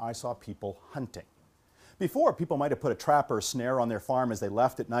time, I saw people hunting. Before, people might have put a trap or a snare on their farm as they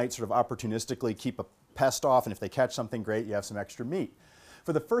left at night, sort of opportunistically keep a pest off, and if they catch something great, you have some extra meat.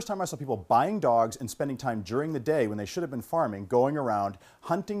 For the first time, I saw people buying dogs and spending time during the day when they should have been farming, going around,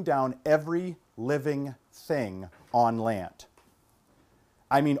 hunting down every living thing on land.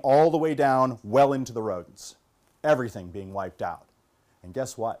 I mean all the way down, well into the rodents. Everything being wiped out. And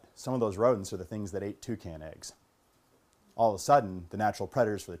guess what? Some of those rodents are the things that ate toucan eggs. All of a sudden, the natural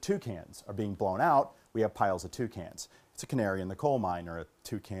predators for the toucans are being blown out, we have piles of toucans. It's a canary in the coal mine or a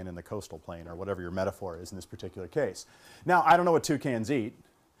toucan in the coastal plain or whatever your metaphor is in this particular case. Now, I don't know what toucans eat,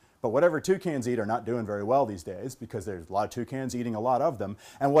 but whatever toucans eat are not doing very well these days because there's a lot of toucans eating a lot of them.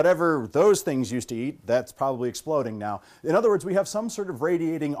 And whatever those things used to eat, that's probably exploding now. In other words, we have some sort of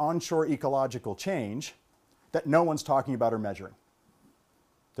radiating onshore ecological change that no one's talking about or measuring.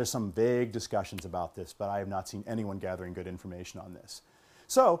 There's some vague discussions about this, but I have not seen anyone gathering good information on this.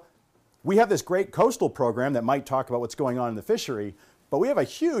 So we have this great coastal program that might talk about what's going on in the fishery, but we have a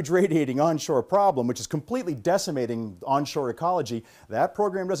huge radiating onshore problem, which is completely decimating onshore ecology. That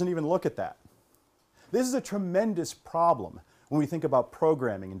program doesn't even look at that. This is a tremendous problem when we think about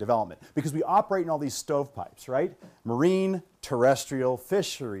programming and development, because we operate in all these stovepipes, right? Marine, terrestrial,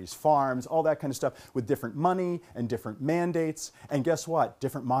 fisheries, farms, all that kind of stuff with different money and different mandates. And guess what?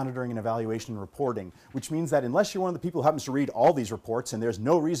 Different monitoring and evaluation and reporting, which means that unless you're one of the people who happens to read all these reports, and there's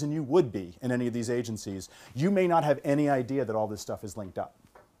no reason you would be in any of these agencies, you may not have any idea that all this stuff is linked up.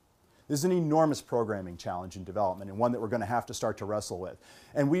 This is an enormous programming challenge in development, and one that we're going to have to start to wrestle with.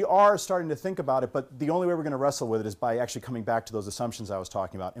 And we are starting to think about it, but the only way we're going to wrestle with it is by actually coming back to those assumptions I was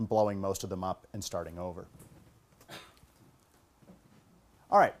talking about and blowing most of them up and starting over.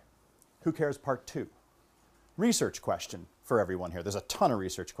 All right, who cares part 2? Research question for everyone here. There's a ton of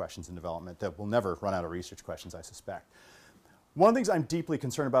research questions in development that will never run out of research questions, I suspect. One of the things I'm deeply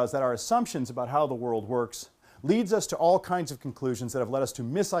concerned about is that our assumptions about how the world works leads us to all kinds of conclusions that have led us to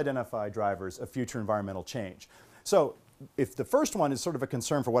misidentify drivers of future environmental change. So if the first one is sort of a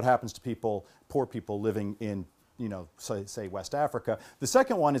concern for what happens to people, poor people living in, say West Africa, the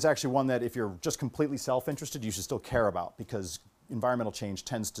second one is actually one that if you're just completely self-interested, you should still care about, because environmental change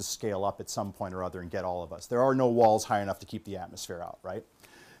tends to scale up at some point or other and get all of us. There are no walls high enough to keep the atmosphere out, right?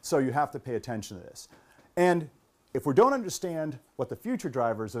 So you have to pay attention to this. And if we don't understand what the future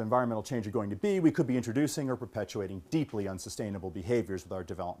drivers of environmental change are going to be, we could be introducing or perpetuating deeply unsustainable behaviors with our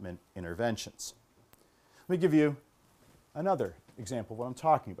development interventions. Let me give you another example of what I'm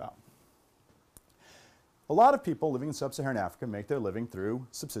talking about. A lot of people living in sub-Saharan Africa make their living through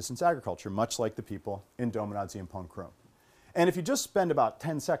subsistence agriculture, much like the people in Dominazi and Ponkrum. And if you just spend about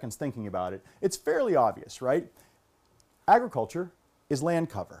 10 seconds thinking about it, it's fairly obvious, right? Agriculture is land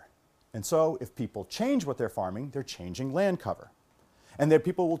cover. And so if people change what they're farming, they're changing land cover. And then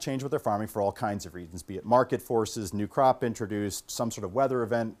people will change what they're farming for all kinds of reasons, be it market forces, new crop introduced, some sort of weather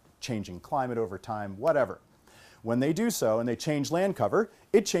event, changing climate over time, whatever. When they do so and they change land cover,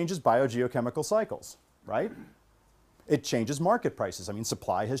 it changes biogeochemical cycles, right? It changes market prices. I mean,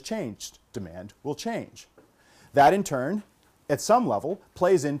 supply has changed, demand will change. That in turn, at some level,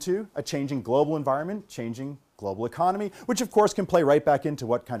 plays into a changing global environment, changing global economy, which of course can play right back into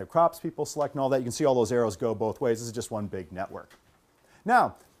what kind of crops people select and all that. You can see all those arrows go both ways. This is just one big network.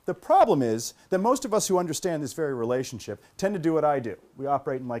 Now, the problem is that most of us who understand this very relationship tend to do what I do. We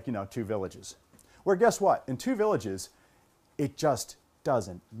operate in, like, 2 villages. Where guess what? In 2 villages, it just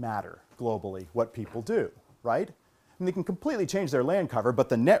doesn't matter globally what people do, right? And they can completely change their land cover, but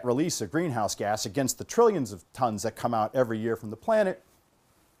the net release of greenhouse gas against the trillions of tons that come out every year from the planet,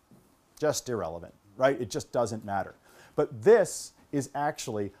 just irrelevant. Right? It just doesn't matter. But this is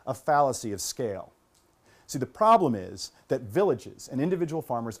actually a fallacy of scale. See, the problem is that villages and individual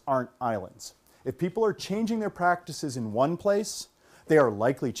farmers aren't islands. If people are changing their practices in one place, they are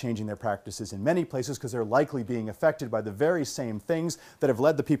likely changing their practices in many places because they're likely being affected by the very same things that have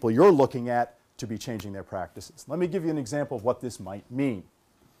led the people you're looking at to be changing their practices. Let me give you an example of what this might mean.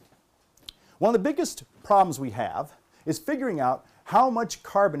 One of the biggest problems we have is figuring out how much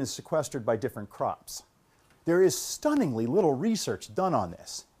carbon is sequestered by different crops. There is stunningly little research done on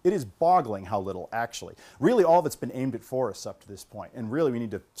this. It is boggling how little, actually. Really, all of it's been aimed at forests up to this point, and really we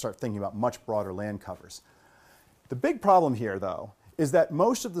need to start thinking about much broader land covers. The big problem here, though, is that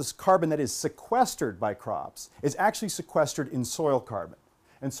most of this carbon that is sequestered by crops is actually sequestered in soil carbon.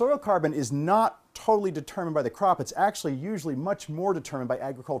 And soil carbon is not totally determined by the crop. It's actually usually much more determined by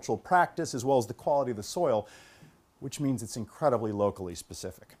agricultural practice as well as the quality of the soil, which means it's incredibly locally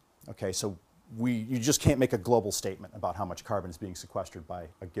specific. Okay, so you just can't make a global statement about how much carbon is being sequestered by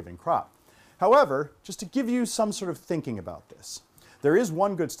a given crop. However, just to give you some sort of thinking about this, there is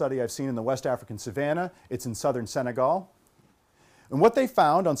one good study I've seen in the West African savanna. It's in southern Senegal. And what they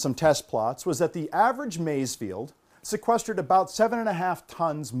found on some test plots was that the average maize field sequestered about 7.5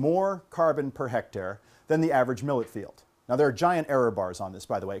 tons more carbon per hectare than the average millet field. Now, there are giant error bars on this,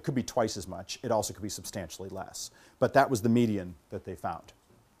 by the way. It could be twice as much. It also could be substantially less. But that was the median that they found.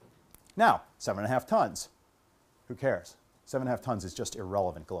 Now, 7.5 tons. Who cares? 7.5 tons is just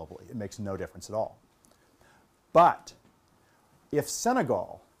irrelevant globally. It makes no difference at all. But if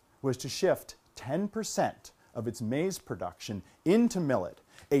Senegal was to shift 10% of its maize production into millet,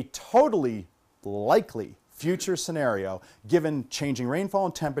 a totally likely future scenario given changing rainfall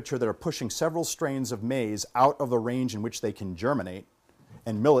and temperature that are pushing several strains of maize out of the range in which they can germinate.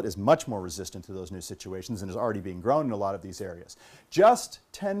 And millet is much more resistant to those new situations and is already being grown in a lot of these areas. Just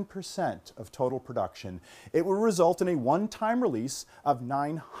 10% of total production, it will result in a one-time release of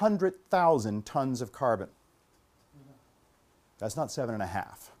 900,000 tons of carbon. That's not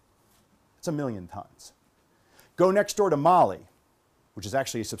 7.5. It's 1 million tons. Go next door to Mali, which is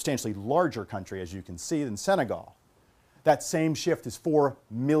actually a substantially larger country, as you can see, than Senegal. That same shift is 4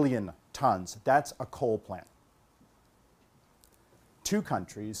 million tons. That's a coal plant. 2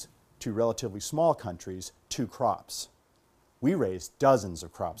 countries, 2 relatively small countries, 2 crops. We raise dozens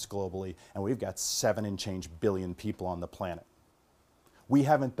of crops globally, and we've got 7 and change billion people on the planet. We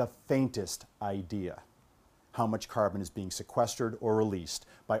haven't the faintest idea how much carbon is being sequestered or released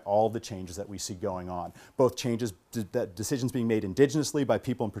by all the changes that we see going on. Both changes, decisions being made indigenously by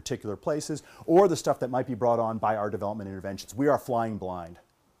people in particular places, or the stuff that might be brought on by our development interventions. We are flying blind.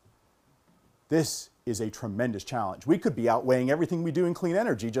 This is a tremendous challenge. We could be outweighing everything we do in clean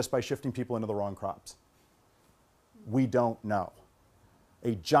energy just by shifting people into the wrong crops. We don't know.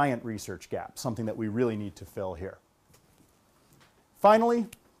 A giant research gap, something that we really need to fill here. Finally,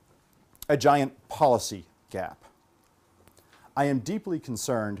 a giant policy gap. I am deeply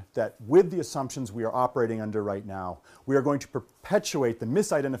concerned that with the assumptions we are operating under right now, we are going to perpetuate the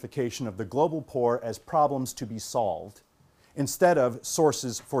misidentification of the global poor as problems to be solved instead of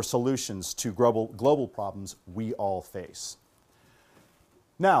sources for solutions to global problems we all face.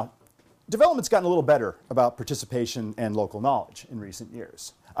 Now, development's gotten a little better about participation and local knowledge in recent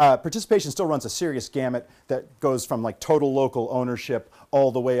years. Participation still runs a serious gamut that goes from like total local ownership all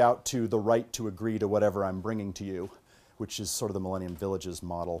the way out to the right to agree to whatever I'm bringing to you, which is sort of the Millennium Villages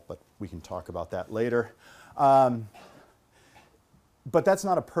model, but we can talk about that later. But that's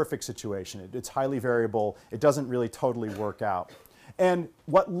not a perfect situation. It's highly variable. It doesn't really totally work out. And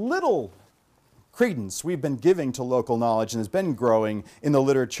what little credence we've been giving to local knowledge and has been growing in the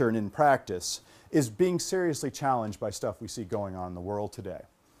literature and in practice is being seriously challenged by stuff we see going on in the world today.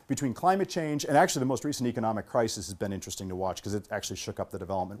 Between climate change and actually the most recent economic crisis has been interesting to watch because it actually shook up the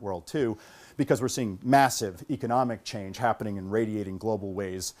development world too, because we're seeing massive economic change happening in radiating global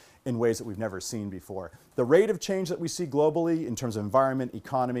ways in ways that we've never seen before. The rate of change that we see globally in terms of environment,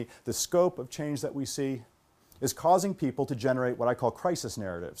 economy, the scope of change that we see is causing people to generate what I call crisis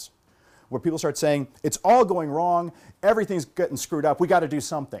narratives, where people start saying, it's all going wrong, everything's getting screwed up, we got to do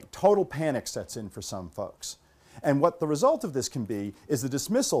something. Total panic sets in for some folks. And what the result of this can be is the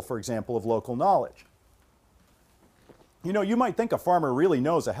dismissal, for example, of local knowledge. You know, you might think a farmer really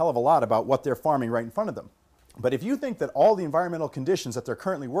knows a hell of a lot about what they're farming right in front of them. But if you think that all the environmental conditions that they're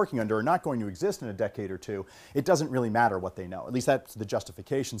currently working under are not going to exist in a decade or two, it doesn't really matter what they know. At least that's the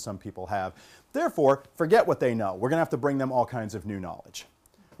justification some people have. Therefore, forget what they know. We're going to have to bring them all kinds of new knowledge.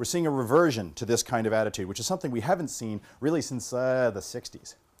 We're seeing a reversion to this kind of attitude, which is something we haven't seen really since the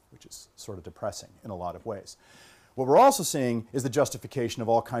 60s, which is sort of depressing in a lot of ways. What we're also seeing is the justification of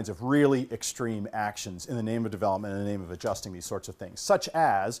all kinds of really extreme actions in the name of development, in the name of adjusting these sorts of things, such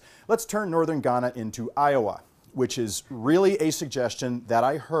as, let's turn northern Ghana into Iowa, which is really a suggestion that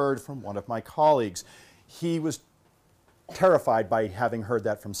I heard from one of my colleagues. He was terrified by having heard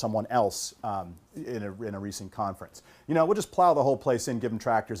that from someone else in a recent conference. You know, we'll just plow the whole place in, give them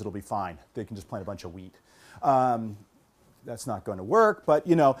tractors, it'll be fine. They can just plant a bunch of wheat. That's not going to work, but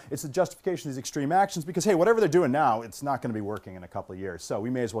you know, it's the justification of these extreme actions because, hey, whatever they're doing now, it's not going to be working in a couple of years. So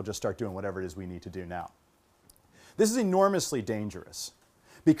we may as well just start doing whatever it is we need to do now. This is enormously dangerous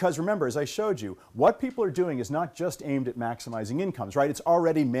because remember, as I showed you, what people are doing is not just aimed at maximizing incomes, right? It's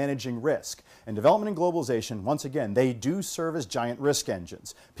already managing risk. And development and globalization, once again, they do serve as giant risk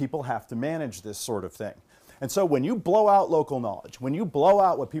engines. People have to manage this sort of thing. And so when you blow out local knowledge, when you blow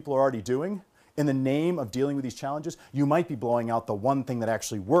out what people are already doing, in the name of dealing with these challenges, you might be blowing out the one thing that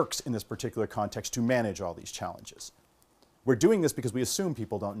actually works in this particular context to manage all these challenges. We're doing this because we assume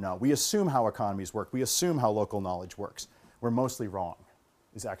people don't know. We assume how economies work. We assume how local knowledge works. We're mostly wrong,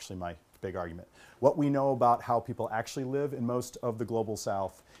 is actually my big argument. What we know about how people actually live in most of the global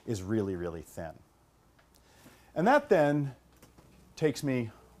south is really, really thin. And that then takes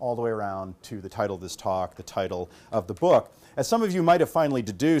me all the way around to the title of this talk, the title of the book. As some of you might have finally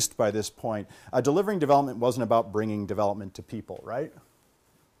deduced by this point, delivering development wasn't about bringing development to people, right?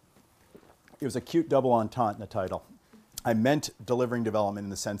 It was a cute double entente in the title. I meant delivering development in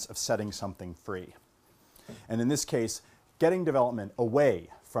the sense of setting something free. And in this case, getting development away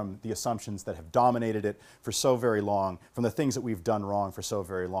from the assumptions that have dominated it for so very long, from the things that we've done wrong for so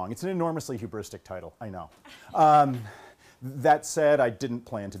very long. It's an enormously hubristic title, I know. That said, I didn't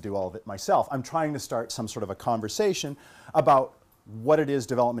plan to do all of it myself. I'm trying to start some sort of a conversation about what it is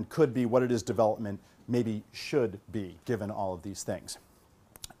development could be, what it is development maybe should be, given all of these things.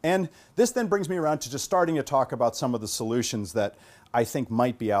 And this then brings me around to just starting to talk about some of the solutions that I think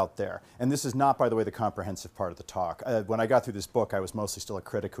might be out there. And this is not, by the way, the comprehensive part of the talk. When I got through this book, I was mostly still a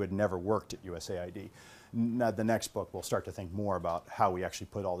critic who had never worked at USAID. The next book, we'll start to think more about how we actually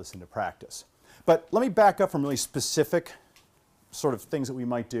put all this into practice. But let me back up from really specific sort of things that we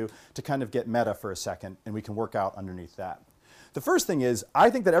might do to kind of get meta for a second, and we can work out underneath that. The first thing is, I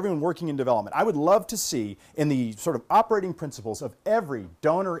think that everyone working in development, I would love to see in the sort of operating principles of every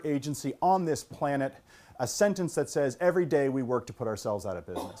donor agency on this planet a sentence that says, every day we work to put ourselves out of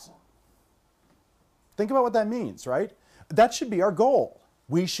business. Think about what that means, right? That should be our goal.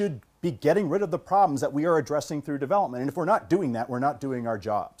 We should be getting rid of the problems that we are addressing through development. And if we're not doing that, we're not doing our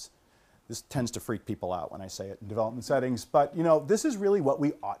jobs. This tends to freak people out when I say it in development settings, but you know, this is really what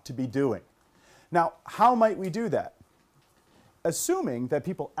we ought to be doing. Now, how might we do that? Assuming that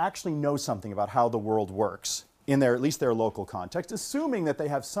people actually know something about how the world works in their, at least their local context, assuming that they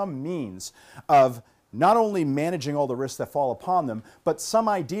have some means of not only managing all the risks that fall upon them, but some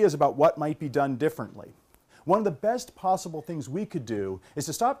ideas about what might be done differently. One of the best possible things we could do is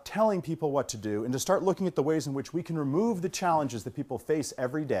to stop telling people what to do and to start looking at the ways in which we can remove the challenges that people face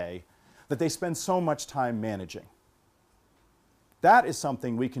every day that they spend so much time managing. That is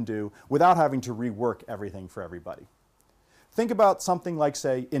something we can do without having to rework everything for everybody. Think about something like,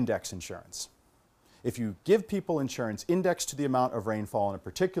 say, index insurance. If you give people insurance indexed to the amount of rainfall in a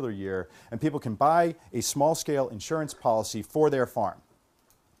particular year, and people can buy a small-scale insurance policy for their farm,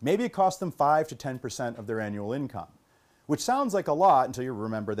 maybe it costs them 5 to 10% of their annual income, which sounds like a lot until you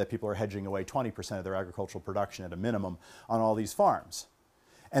remember that people are hedging away 20% of their agricultural production at a minimum on all these farms.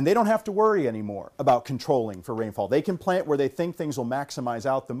 And they don't have to worry anymore about controlling for rainfall. They can plant where they think things will maximize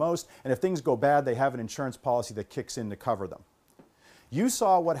out the most, and if things go bad, they have an insurance policy that kicks in to cover them. You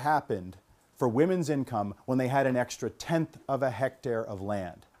saw what happened for women's income when they had an extra 1/10 of a hectare of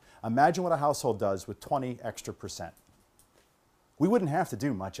land. Imagine what a household does with 20 extra percent. We wouldn't have to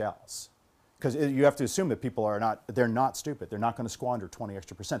do much else. Because you have to assume that people are not, they're not stupid. They're not going to squander 20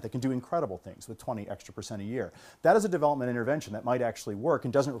 extra percent. They can do incredible things with 20 extra percent a year. That is a development intervention that might actually work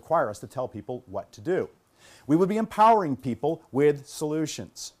and doesn't require us to tell people what to do. We would be empowering people with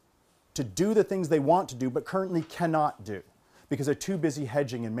solutions to do the things they want to do but currently cannot do because they're too busy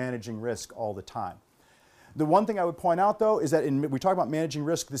hedging and managing risk all the time. The one thing I would point out, though, is that we talk about managing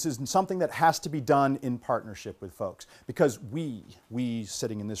risk. This is something that has to be done in partnership with folks because we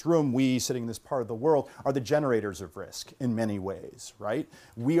sitting in this room, we sitting in this part of the world are the generators of risk in many ways, right?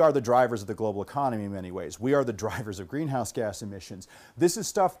 We are the drivers of the global economy in many ways. We are the drivers of greenhouse gas emissions. This is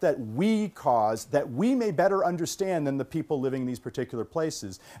stuff that we cause that we may better understand than the people living in these particular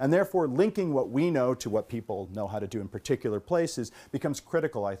places, and therefore linking what we know to what people know how to do in particular places becomes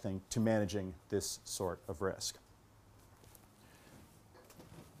critical, I think, to managing this sort of risk.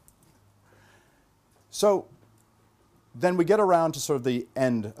 So then we get around to sort of the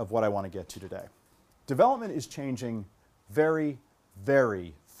end of what I want to get to today. Development is changing very,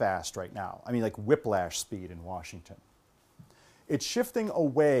 very fast right now. I mean, like whiplash speed in Washington. It's shifting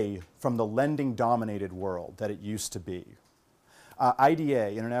away from the lending-dominated world that it used to be.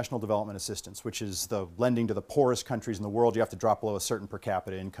 IDA, International Development Assistance, which is the lending to the poorest countries in the world, you have to drop below a certain per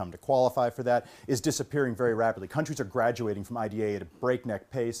capita income to qualify for that, is disappearing very rapidly. Countries are graduating from IDA at a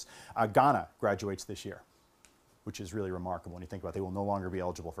breakneck pace. Ghana graduates this year, which is really remarkable when you think about it. They will no longer be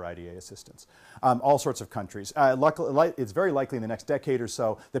eligible for IDA assistance. All sorts of countries. It's very likely in the next decade or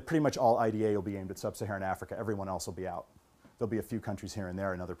so that pretty much all IDA will be aimed at sub-Saharan Africa. Everyone else will be out. There'll be a few countries here and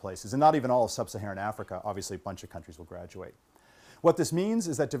there in other places. And not even all of sub-Saharan Africa. Obviously, a bunch of countries will graduate. What this means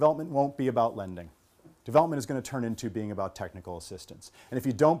is that development won't be about lending. Development is going to turn into being about technical assistance. And if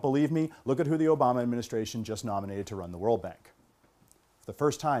you don't believe me, look at who the Obama administration just nominated to run the World Bank. For the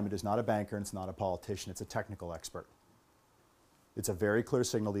first time, it is not a banker and it's not a politician, it's a technical expert. It's a very clear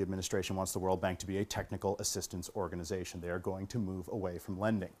signal the administration wants the World Bank to be a technical assistance organization. They are going to move away from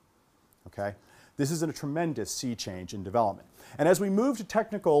lending. Okay? This is a tremendous sea change in development. And as we move to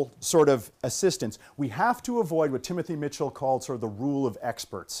technical sort of assistance, we have to avoid what Timothy Mitchell called sort of the rule of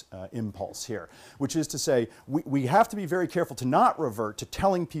experts impulse here, which is to say we have to be very careful to not revert to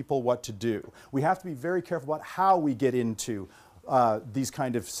telling people what to do. We have to be very careful about how we get into these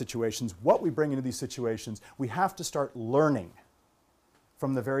kind of situations, what we bring into these situations. We have to start learning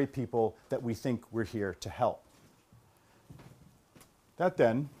from the very people that we think we're here to help. That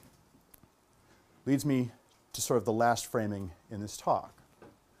then leads me to sort of the last framing in this talk,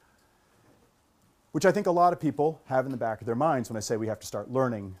 which I think a lot of people have in the back of their minds when I say we have to start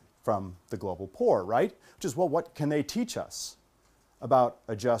learning from the global poor, right? Which is, well, what can they teach us about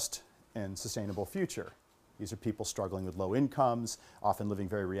a just and sustainable future? These are people struggling with low incomes, often living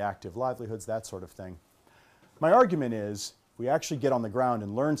very reactive livelihoods, that sort of thing. My argument is, if we actually get on the ground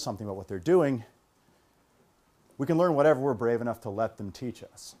and learn something about what they're doing, we can learn whatever we're brave enough to let them teach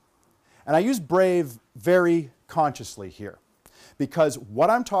us. And I use brave very consciously here, because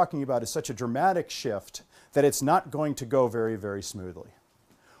what I'm talking about is such a dramatic shift that it's not going to go very, very smoothly.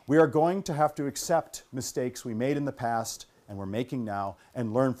 We are going to have to accept mistakes we made in the past and we're making now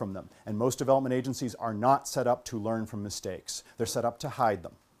and learn from them. And most development agencies are not set up to learn from mistakes. They're set up to hide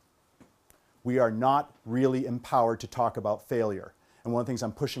them. We are not really empowered to talk about failure. And one of the things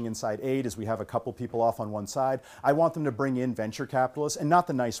I'm pushing inside aid is we have a couple people off on one side. I want them to bring in venture capitalists, and not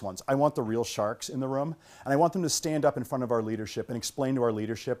the nice ones. I want the real sharks in the room. And I want them to stand up in front of our leadership and explain to our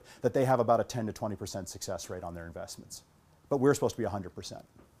leadership that they have about a 10 to 20% success rate on their investments. But we're supposed to be 100%.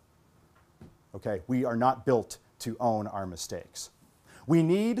 Okay? We are not built to own our mistakes. We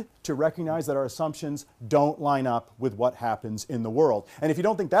need to recognize that our assumptions don't line up with what happens in the world. And if you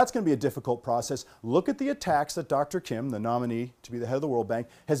don't think that's going to be a difficult process, look at the attacks that Dr. Kim, the nominee to be the head of the World Bank,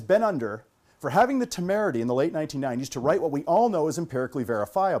 has been under for having the temerity in the late 1990s to write what we all know is empirically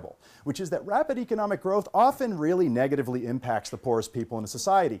verifiable, which is that rapid economic growth often really negatively impacts the poorest people in a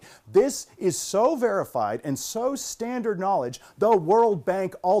society. This is so verified and so standard knowledge, the World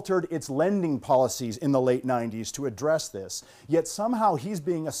Bank altered its lending policies in the late 90s to address this, yet somehow he's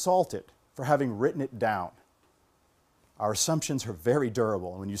being assaulted for having written it down. Our assumptions are very durable,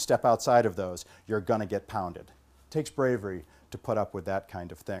 and when you step outside of those, you're going to get pounded. It takes bravery to put up with that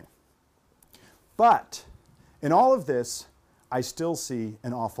kind of thing. But in all of this, I still see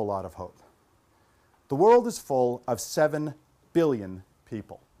an awful lot of hope. The world is full of 7 billion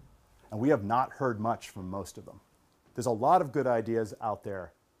people, and we have not heard much from most of them. There's a lot of good ideas out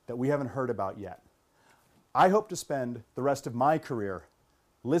there that we haven't heard about yet. I hope to spend the rest of my career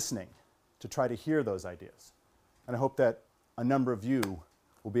listening to try to hear those ideas, and I hope that a number of you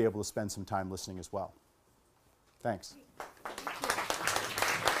will be able to spend some time listening as well. Thanks.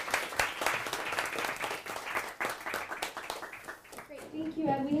 Thank you,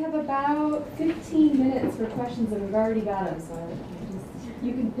 Ed. We have about 15 minutes for questions, and we've already got them, so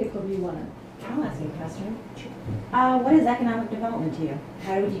you can pick where you want to. I'll ask you a question. What is economic development to you?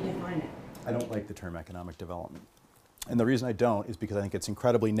 How would you define it? I don't like the term economic development. And the reason I don't is because I think it's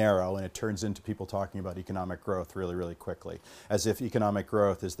incredibly narrow, and it turns into people talking about economic growth really, really quickly, as if economic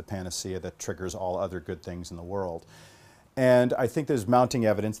growth is the panacea that triggers all other good things in the world. And I think there's mounting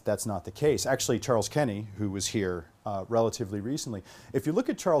evidence that that's not the case. Actually, Charles Kenny, who was here relatively recently, if you look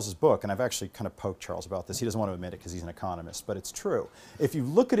at Charles's book, and I've actually kind of poked Charles about this, he doesn't want to admit it because he's an economist, but it's true. If you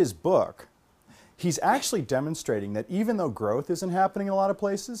look at his book, he's actually demonstrating that even though growth isn't happening in a lot of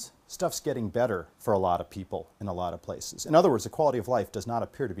places, stuff's getting better for a lot of people in a lot of places. In other words, the quality of life does not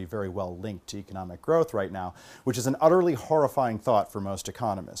appear to be very well linked to economic growth right now, which is an utterly horrifying thought for most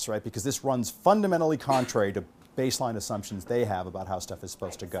economists, right? Because this runs fundamentally contrary to baseline assumptions they have about how stuff is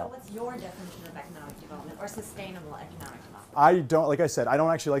supposed to go. So what's your definition of economic development or sustainable economic development? I don't, like I said, I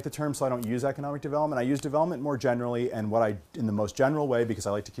don't actually like the term, so I don't use economic development. I use development more generally, and in the most general way, because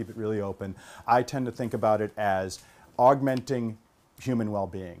I like to keep it really open, I tend to think about it as augmenting human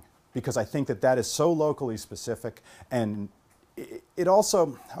well-being, because I think that that is so locally specific, and it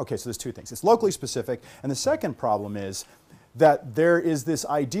also, okay, so there's two things. It's locally specific, and the second problem is that there is this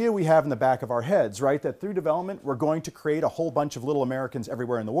idea we have in the back of our heads, right, that through development we're going to create a whole bunch of little Americans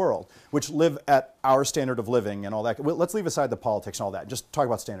everywhere in the world, which live at our standard of living and all that. Well, let's leave aside the politics and all that. Just talk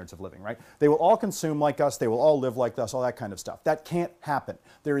about standards of living, right? They will all consume like us. They will all live like us, all that kind of stuff. That can't happen.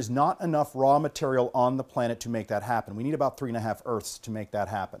 There is not enough raw material on the planet to make that happen. We need about 3.5 Earths to make that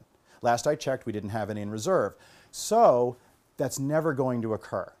happen. Last I checked, we didn't have any in reserve. So that's never going to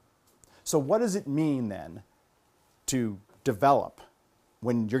occur. So what does it mean then to develop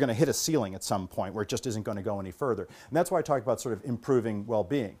when you're going to hit a ceiling at some point where it just isn't going to go any further? And that's why I talk about sort of improving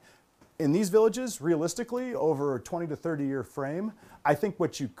well-being. In these villages, realistically, over a 20 to 30 year frame, I think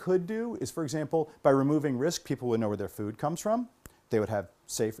what you could do is, for example, by removing risk, people would know where their food comes from. They would have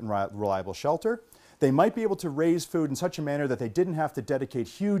safe and reliable shelter. They might be able to raise food in such a manner that they didn't have to dedicate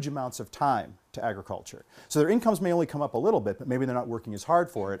huge amounts of time to agriculture. So their incomes may only come up a little bit, but maybe they're not working as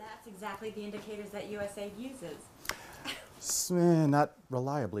hard for it. That's exactly the indicators that USAID uses. Not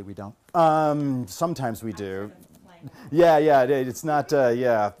reliably, we don't. Sometimes we do. Yeah, it's not.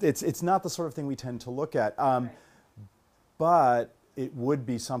 It's not the sort of thing we tend to look at. But it would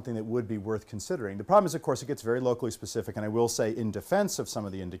be something that would be worth considering. The problem is, of course, it gets very locally specific, and I will say in defense of some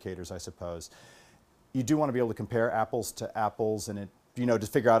of the indicators, I suppose, you do want to be able to compare apples to apples, and to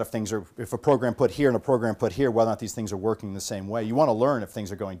figure out if a program put here and a program put here, whether or not these things are working the same way. You want to learn if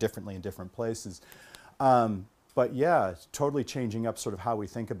things are going differently in different places. But yeah, totally changing up sort of how we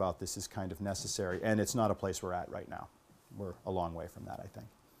think about this is kind of necessary, and it's not a place we're at right now. We're a long way from that, I think.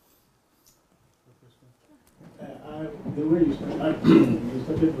 The way you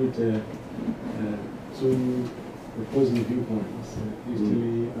started with two opposing viewpoints,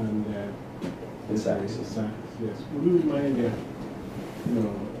 Easterly and Sachs. Yes. Would you mind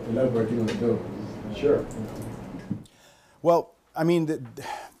elaborating on those? Sure. Well, I mean,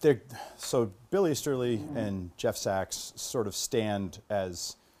 so Bill Easterly and Jeff Sachs sort of stand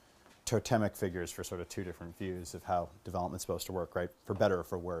as totemic figures for sort of two different views of how development's supposed to work, right? For better or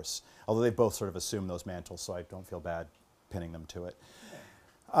for worse. Although they both sort of assume those mantles, so I don't feel bad pinning them to it.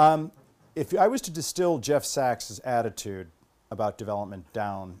 If I was to distill Jeff Sachs' attitude about development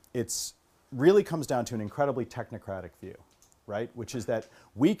down, it really comes down to an incredibly technocratic view, right? Which is that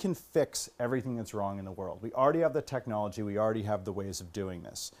we can fix everything that's wrong in the world. We already have the technology, we already have the ways of doing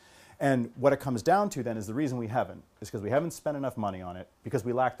this. And what it comes down to then is the reason we haven't is because we haven't spent enough money on it, because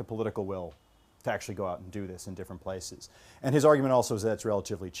we lack the political will to actually go out and do this in different places. And his argument also is that it's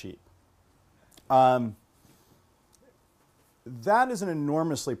relatively cheap. That is an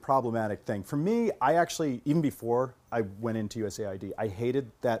enormously problematic thing. For me, I actually, even before I went into USAID, I hated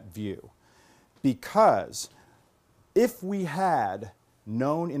that view. Because if we had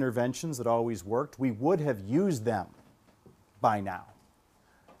known interventions that always worked, we would have used them by now.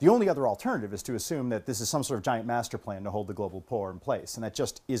 The only other alternative is to assume that this is some sort of giant master plan to hold the global poor in place, and that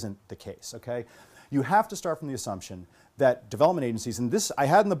just isn't the case, okay? You have to start from the assumption that development agencies, and this I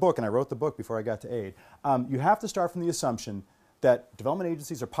had in the book, and I wrote the book before I got to aid, you have to start from the assumption that development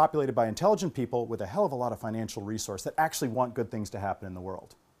agencies are populated by intelligent people with a hell of a lot of financial resource that actually want good things to happen in the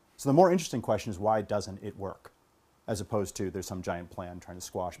world. So the more interesting question is, why doesn't it work? As opposed to there's some giant plan trying to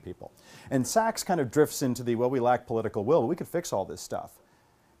squash people. And Sachs kind of drifts into the, well, we lack political will, but we could fix all this stuff.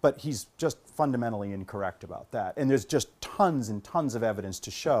 But he's just fundamentally incorrect about that. And there's just tons and tons of evidence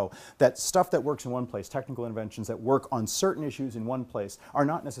to show that stuff that works in one place, technical interventions that work on certain issues in one place, are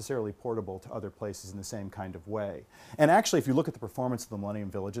not necessarily portable to other places in the same kind of way. And actually, if you look at the performance of the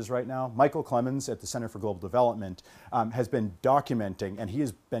Millennium Villages right now, Michael Clemens at the Center for Global Development has been documenting, and he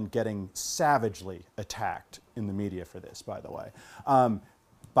has been getting savagely attacked in the media for this, by the way.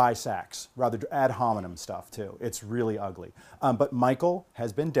 By Sachs, rather ad hominem stuff too. It's really ugly. But Michael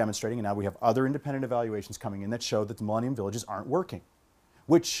has been demonstrating, and now we have other independent evaluations coming in that show that the Millennium Villages aren't working,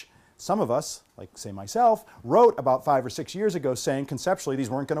 which some of us, like say myself, wrote about 5 or 6 years ago saying conceptually these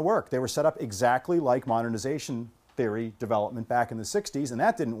weren't going to work. They were set up exactly like modernization theory development back in the 60s, and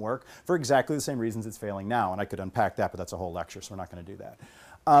that didn't work for exactly the same reasons it's failing now. And I could unpack that, but that's a whole lecture, so we're not going to do that.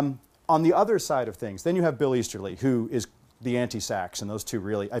 On the other side of things, then you have Bill Easterly, who is the anti-Sachs, and those two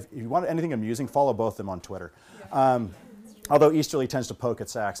really, if you want anything amusing, follow both of them on Twitter. Although Easterly tends to poke at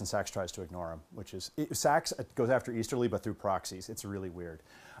Sachs, and Sachs tries to ignore him, which is, Sachs goes after Easterly, but through proxies. It's really weird.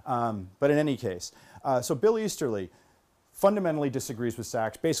 But in any case, so Bill Easterly fundamentally disagrees with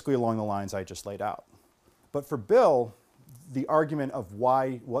Sachs, basically along the lines I just laid out. But for Bill, the argument of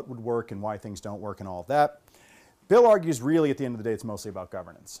what would work and why things don't work and all of that, Bill argues really at the end of the day it's mostly about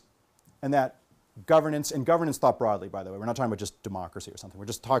governance. And that governance, and governance thought broadly, by the way, we're not talking about just democracy or something. We're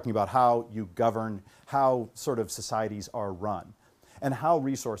just talking about how you govern, how sort of societies are run, and how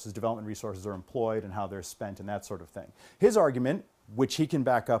resources, development resources are employed and how they're spent and that sort of thing. His argument, which he can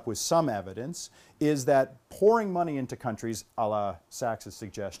back up with some evidence, is that pouring money into countries, a la Sachs'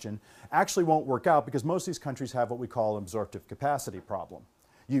 suggestion, actually won't work out because most of these countries have what we call an absorptive capacity problem.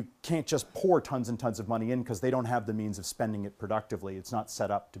 You can't just pour tons and tons of money in because they don't have the means of spending it productively. It's not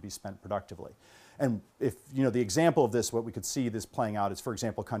set up to be spent productively. And if, the example of this, what we could see this playing out is, for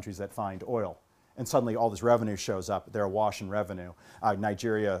example, countries that find oil. And suddenly all this revenue shows up. They're awash in revenue.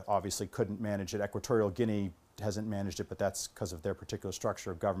 Nigeria obviously couldn't manage it. Equatorial Guinea hasn't managed it, but that's because of their particular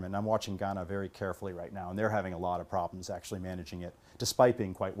structure of government. And I'm watching Ghana very carefully right now, and they're having a lot of problems actually managing it, despite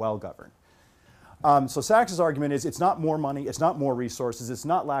being quite well governed. So Sachs' argument is it's not more money, it's not more resources, it's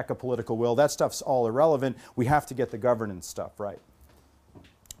not lack of political will. That stuff's all irrelevant. We have to get the governance stuff right.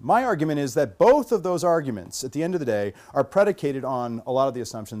 My argument is that both of those arguments, at the end of the day, are predicated on a lot of the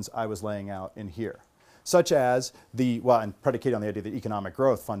assumptions I was laying out in here, such as and predicated on the idea that economic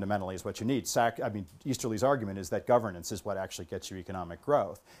growth fundamentally is what you need. Easterly's argument is that governance is what actually gets you economic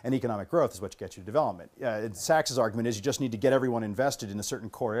growth, and economic growth is what gets you development. Sachs' argument is you just need to get everyone invested in a certain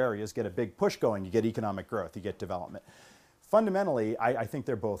core areas, get a big push going, you get economic growth, you get development. fundamentally, I think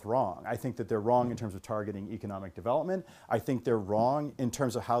they're both wrong. I think that they're wrong in terms of targeting economic development. I think they're wrong in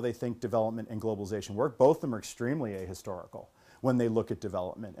terms of how they think development and globalization work. Both of them are extremely ahistorical when they look at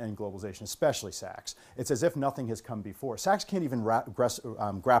development and globalization, especially Sachs. It's as if nothing has come before. Sachs can't even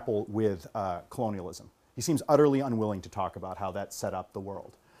grapple with colonialism. He seems utterly unwilling to talk about how that set up the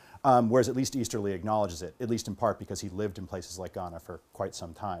world. Whereas at least Easterly acknowledges it, at least in part because he lived in places like Ghana for quite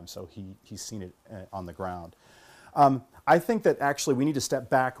some time, so he's seen it on the ground. I think that actually we need to step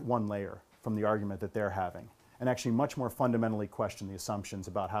back one layer from the argument that they're having and actually much more fundamentally question the assumptions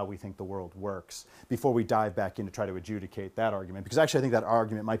about how we think the world works before we dive back in to try to adjudicate that argument. Because actually I think that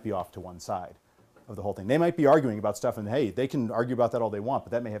argument might be off to one side of the whole thing. They might be arguing about stuff and hey, they can argue about that all they want,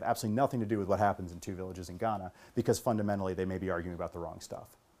 but that may have absolutely nothing to do with what happens in two villages in Ghana because fundamentally they may be arguing about the wrong stuff.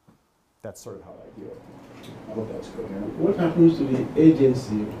 That's sort of how I view it. I hope that's coherent. What happens to the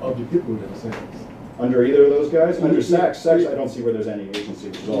agency of the people themselves? Under either of those guys? Under Sachs, I don't see where there's any agency,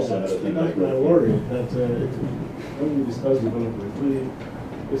 which is also another thing. That's my worry, that when we discuss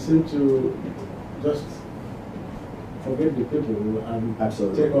development, we seem to just forget the people and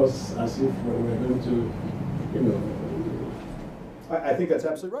Absolutely. take us as if we're going to, you know. I think that's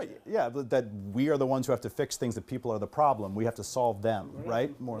absolutely right. Yeah, that we are the ones who have to fix things, that people are the problem. We have to solve them,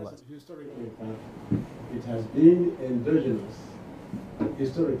 right? More or less. Historically, it has been endogenous.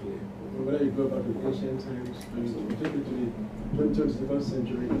 Historically, whether you go back to the ancient times, or you take it to the 21st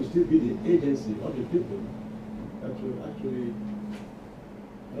century, it will still be the agency of the people that will actually,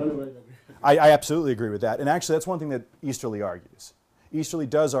 I don't know whether you agree. I absolutely agree with that. And actually, that's one thing that Easterly argues. Easterly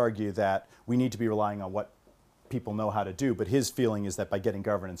does argue that we need to be relying on what people know how to do, but his feeling is that by getting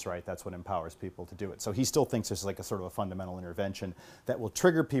governance right, that's what empowers people to do it. So he still thinks this is like a sort of a fundamental intervention that will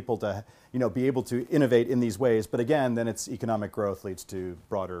trigger people to, you know, be able to innovate in these ways. But again, then it's economic growth leads to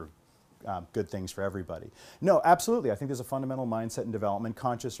broader good things for everybody. No, absolutely. I think there's a fundamental mindset in development,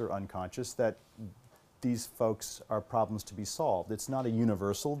 conscious or unconscious, that these folks are problems to be solved. It's not a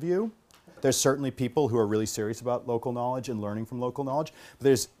universal view. There's certainly people who are really serious about local knowledge and learning from local knowledge, but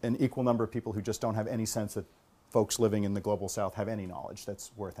there's an equal number of people who just don't have any sense that folks living in the global south have any knowledge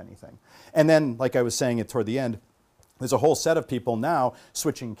that's worth anything. And then, like I was saying toward the end, there's a whole set of people now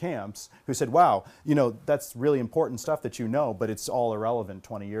switching camps who said, wow, you know, that's really important stuff that you know, but it's all irrelevant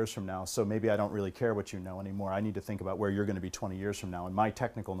 20 years from now, so maybe I don't really care what you know anymore. I need to think about where you're going to be 20 years from now, and my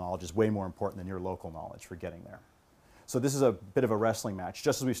technical knowledge is way more important than your local knowledge for getting there. So this is a bit of a wrestling match.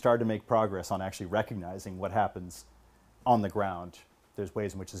 Just as we've started to make progress on actually recognizing what happens on the ground, there's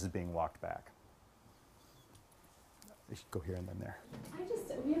ways in which this is being walked back. We should go here and then there.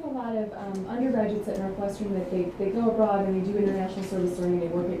 We have a lot of undergraduates at Northwestern that they go abroad and they do international service learning. They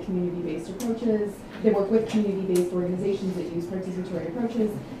work at community-based approaches. They work with community-based organizations that use participatory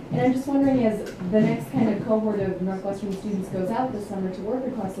approaches. And I'm just wondering, as the next kind of cohort of Northwestern students goes out this summer to work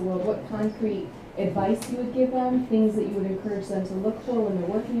across the world, what concrete advice you would give them, things that you would encourage them to look for when they're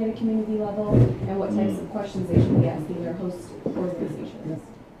working at a community level, and what types of questions they should be asking their host organizations.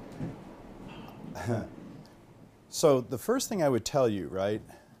 So the first thing I would tell you, right,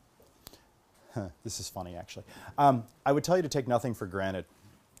 this is funny actually, I would tell you to take nothing for granted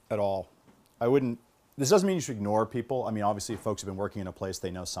at all. This doesn't mean you should ignore people. I mean, obviously if folks have been working in a place,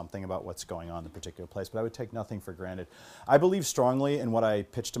 they know something about what's going on in a particular place, but I would take nothing for granted. I believe strongly in what I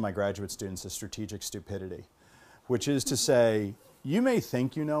pitch to my graduate students as strategic stupidity, which is to say, you may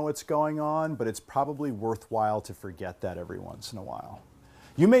think you know what's going on, but it's probably worthwhile to forget that every once in a while.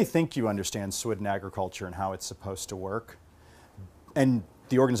 You may think you understand Swidden agriculture and how it's supposed to work, and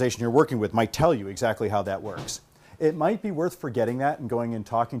the organization you're working with might tell you exactly how that works. It might be worth forgetting that and going and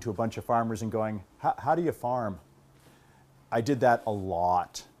talking to a bunch of farmers and going, how do you farm? I did that a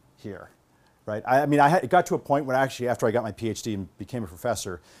lot here, right? It got to a point when actually, after I got my PhD and became a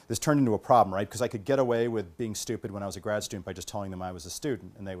professor, this turned into a problem, right? Because I could get away with being stupid when I was a grad student by just telling them I was a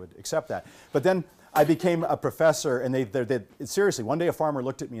student, and they would accept that. But then I became a professor, and seriously, one day a farmer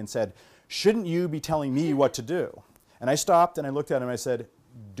looked at me and said, shouldn't you be telling me what to do? And I stopped and I looked at him and I said,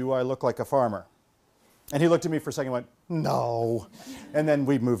 do I look like a farmer? And he looked at me for a second and went, no. And then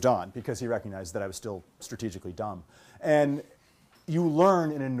we moved on because he recognized that I was still strategically dumb. And you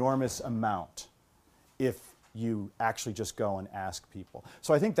learn an enormous amount if you actually just go and ask people.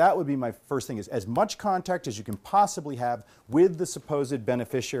 So I think that would be my first thing, is as much contact as you can possibly have with the supposed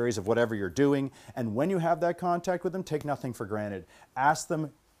beneficiaries of whatever you're doing. And when you have that contact with them, take nothing for granted. Ask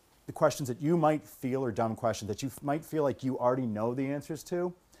them the questions that you might feel are dumb questions, that you might feel like you already know the answers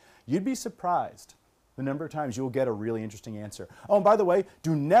to. You'd be surprised the number of times you'll get a really interesting answer. Oh, and by the way,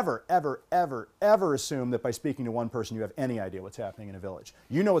 do never, ever, ever, ever assume that by speaking to one person you have any idea what's happening in a village.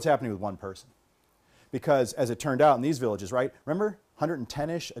 You know what's happening with one person. because as it turned out in these villages, right, remember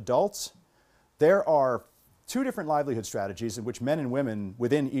 110-ish adults? There are two different livelihood strategies in which men and women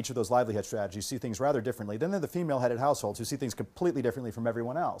within each of those livelihood strategies see things rather differently. Then there are the female-headed households who see things completely differently from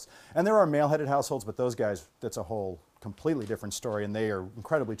everyone else. And there are male-headed households, but those guys, that's a whole completely different story, and they are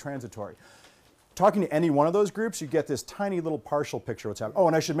incredibly transitory. Talking to any one of those groups, you get this tiny little partial picture of what's happening. Oh,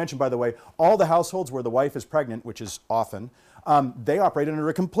 and I should mention, by the way, all the households where the wife is pregnant, which is often, they operate under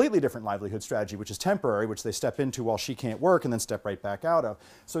a completely different livelihood strategy, which is temporary, which they step into while she can't work and then step right back out of.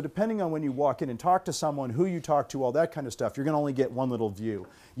 So depending on when you walk in and talk to someone, who you talk to, all that kind of stuff, you're going to only get one little view.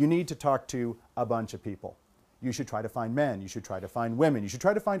 You need to talk to a bunch of people. You should try to find men. You should try to find women. You should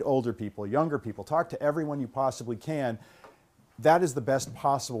try to find older people, younger people. Talk to everyone you possibly can. That is the best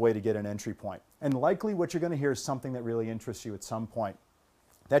possible way to get an entry point. And likely what you're going to hear is something that really interests you at some point.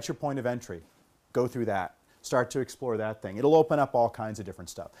 That's your point of entry. Go through that. Start to explore that thing. It'll open up all kinds of different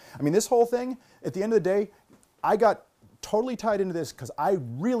stuff. I mean, this whole thing, at the end of the day, I got totally tied into this because I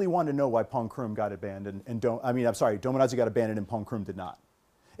really wanted to know why Pong Krum got abandoned and Dominazi got abandoned and Pong Krum did not.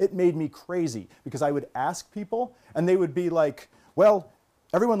 It made me crazy because I would ask people and they would be like, well,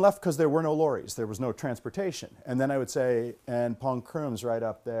 everyone left because there were no lorries. There was no transportation. And then I would say, and Pong Krum's right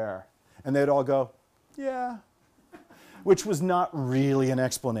up there. And they'd all go, yeah. Which was not really an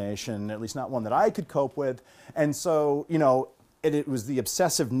explanation, at least not one that I could cope with. And so, you know, it was the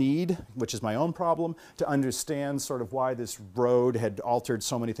obsessive need, which is my own problem, to understand sort of why this road had altered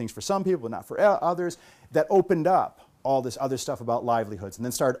so many things for some people, but not for others, that opened up all this other stuff about livelihoods, and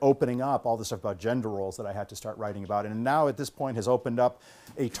then started opening up all the stuff about gender roles that I had to start writing about. And now at this point has opened up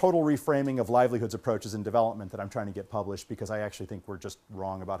a total reframing of livelihoods approaches in development that I'm trying to get published because I actually think we're just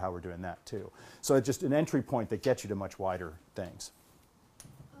wrong about how we're doing that too. So it's just an entry point that gets you to much wider things.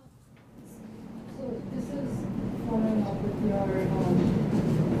 So this is following up with your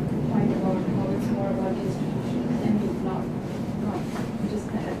point about how it's more about institutions. I mean, not just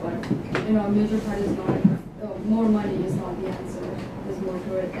kind of, but you know, a major part is not. More money is not the answer. There's more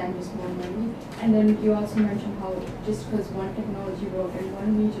to it than just more money. And then you also mentioned how just because one technology works in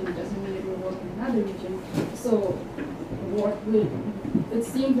one region doesn't mean it will work in another region. So it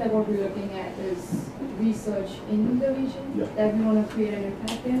seems like what we're looking at is research in the region that we want to create an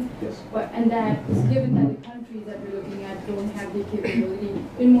impact in. Yes. And that is given that the countries that we're looking at don't have the capability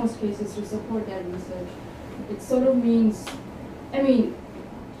in most cases to support that research. It sort of means, I mean,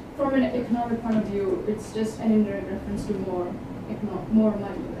 from an economic point of view, it's just an indirect reference to more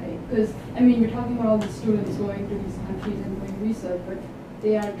money, right? Because, I mean, we're talking about all these students going to these countries and doing research, but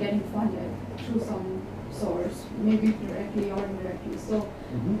they are getting funded through some source, maybe directly or indirectly. So,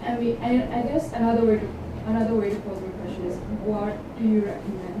 I mean, I guess another way to pose my question is, what do you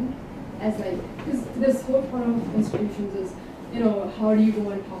recommend as because this whole point of institutions is, you know, how do you go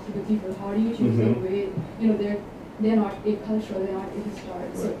and talk to the people? How do you choose the way, you know, they're not acultural, they're not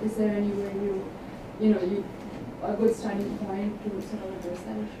ahistoric. So is there any way a good starting point to sort of address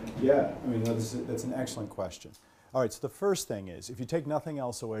that issue? Yeah, I mean, that's an excellent question. All right, so the first thing is, if you take nothing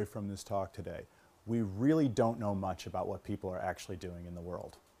else away from this talk today, we really don't know much about what people are actually doing in the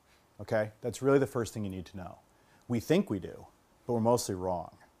world. Okay? That's really the first thing you need to know. We think we do, but we're mostly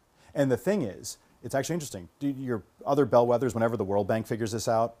wrong. And the thing is, it's actually interesting. Your other bellwethers, whenever the World Bank figures this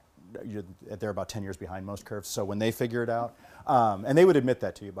out, they're about 10 years behind most curves. So when they figure it out, and they would admit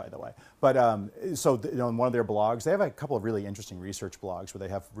that to you, by the way. But in one of their blogs, they have a couple of really interesting research blogs where they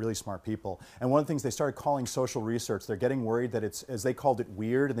have really smart people. And one of the things they started calling social research, they're getting worried that it's, as they called it,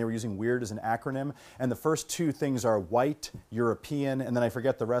 weird, and they were using weird as an acronym. And the first two things are white, European, and then I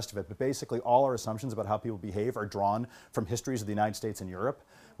forget the rest of it. But basically, all our assumptions about how people behave are drawn from histories of the United States and Europe,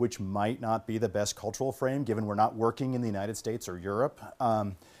 which might not be the best cultural frame, given we're not working in the United States or Europe.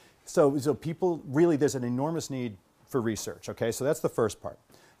 So people really, there's an enormous need for research, okay? So that's the first part.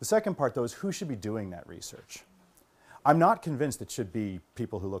 The second part, though, is who should be doing that research? I'm not convinced it should be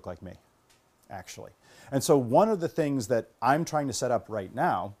people who look like me, actually. And so one of the things that I'm trying to set up right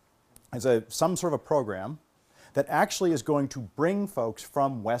now is some sort of a program that actually is going to bring folks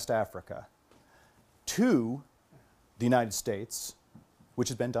from West Africa to the United States, which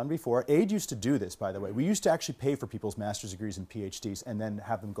has been done before. AID used to do this, by the way. We used to actually pay for people's master's degrees and PhDs and then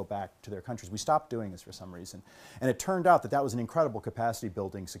have them go back to their countries. We stopped doing this for some reason. And it turned out that that was an incredible capacity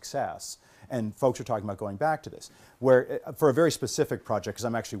building success. And folks are talking about going back to this, where for a very specific project, because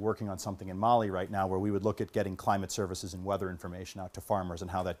I'm actually working on something in Mali right now where we would look at getting climate services and weather information out to farmers and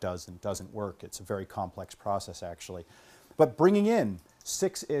how that does and doesn't work. It's a very complex process, actually. But bringing in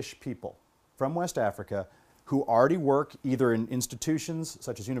 6-ish people from West Africa who already work either in institutions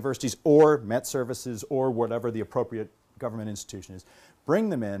such as universities or Met services or whatever the appropriate government institution is, bring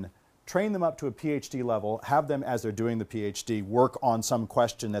them in, train them up to a PhD level, have them, as they're doing the PhD, work on some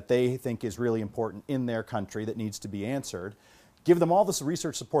question that they think is really important in their country that needs to be answered, give them all this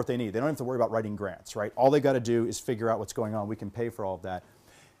research support they need. They don't have to worry about writing grants, right? All they got to do is figure out what's going on. We can pay for all of that.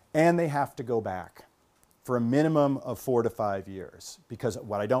 And they have to go back for a minimum of 4 to 5 years, because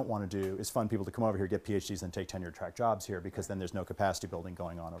what I don't want to do is fund people to come over here, get PhDs, and take tenure-track jobs here, because then there's no capacity building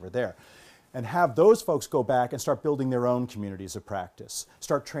going on over there. And have those folks go back and start building their own communities of practice,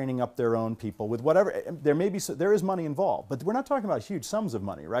 start training up their own people with whatever. There is money involved, but we're not talking about huge sums of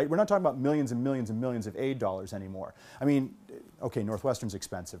money, right? We're not talking about millions and millions and millions of aid dollars anymore. I mean, okay, Northwestern's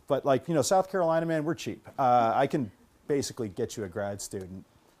expensive, but like, you know, South Carolina, man, we're cheap. I can basically get you a grad student,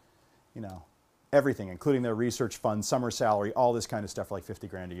 you know, everything, including their research fund, summer salary, all this kind of stuff for like 50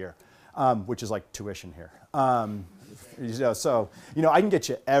 grand a year, which is like tuition here. You know, so, you know, I can get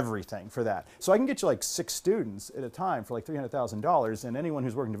you everything for that. So I can get you like 6 students at a time for like $300,000, and anyone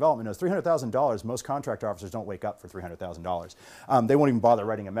who's working development knows $300,000, most contract officers don't wake up for $300,000. They won't even bother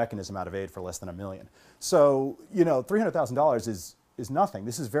writing a mechanism out of aid for less than $1 million. So, you know, $300,000 is nothing.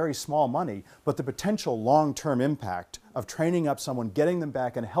 This is very small money, but the potential long-term impact of training up someone, getting them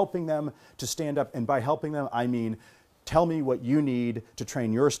back and helping them to stand up, and by helping them, I mean, tell me what you need to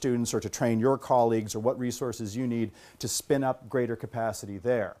train your students or to train your colleagues, or what resources you need to spin up greater capacity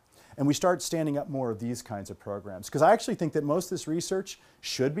there. And we start standing up more of these kinds of programs. Because I actually think that most of this research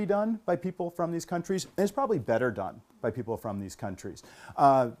should be done by people from these countries, and it's probably better done by people from these countries.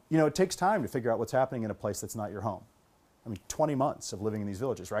 You know, it takes time to figure out what's happening in a place that's not your home. I mean, 20 months of living in these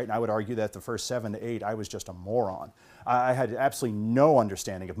villages, right? And I would argue that the first 7 to 8, I was just a moron. I had absolutely no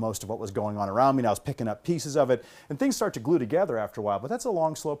understanding of most of what was going on around me, and I was picking up pieces of it, and things start to glue together after a while, but that's a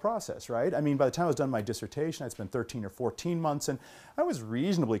long, slow process, right? I mean, by the time I was done my dissertation, I'd spent 13 or 14 months, and I was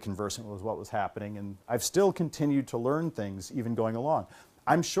reasonably conversant with what was happening, and I've still continued to learn things even going along.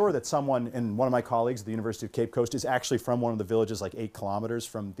 I'm sure that someone, and one of my colleagues at the University of Cape Coast is actually from one of the villages like 8 kilometers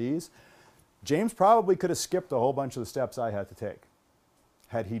from these. James probably could have skipped a whole bunch of the steps I had to take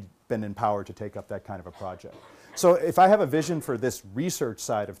had he been empowered to take up that kind of a project. So if I have a vision for this research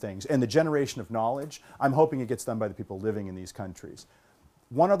side of things and the generation of knowledge, I'm hoping it gets done by the people living in these countries.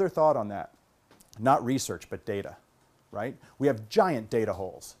 One other thought on that, not research, but data, right? We have giant data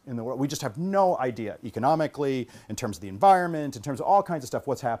holes in the world. We just have no idea economically, in terms of the environment, in terms of all kinds of stuff,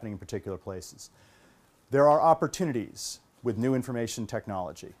 what's happening in particular places. There are opportunities with new information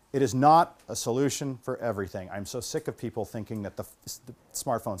technology. It is not a solution for everything. I'm so sick of people thinking that the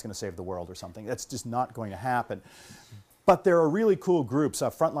smartphone's going to save the world or something. That's just not going to happen. But there are really cool groups.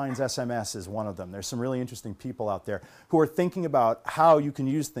 Frontlines SMS is one of them. There's some really interesting people out there who are thinking about how you can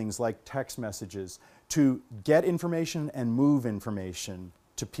use things like text messages to get information and move information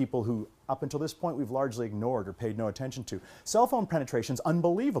to people who, up until this point, we've largely ignored or paid no attention to. Cell phone penetration's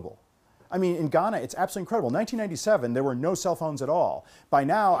unbelievable. I mean, in Ghana, it's absolutely incredible. 1997, there were no cell phones at all. By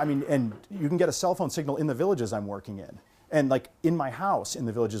now, I mean, and you can get a cell phone signal in the villages I'm working in. And like in my house in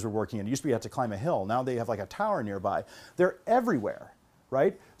the villages we're working in. It used to be you had to climb a hill. Now they have like a tower nearby. They're everywhere,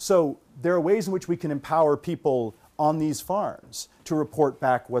 right? So there are ways in which we can empower people on these farms to report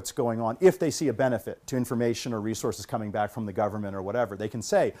back what's going on if they see a benefit to information or resources coming back from the government or whatever. They can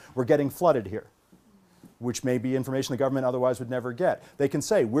say, we're getting flooded here, which may be information the government otherwise would never get. They can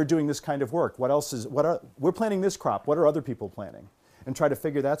say, we're doing this kind of work. We're planting this crop. What are other people planting? And try to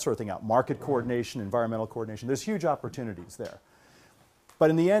figure that sort of thing out. Market coordination, environmental coordination. There's huge opportunities there.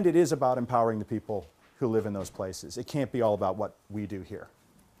 But in the end, it is about empowering the people who live in those places. It can't be all about what we do here.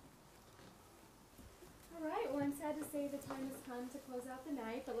 All right, well, I'm sad to say the time has come to close out the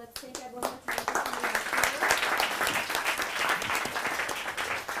night, but let's thank Ed one more time for coming out here.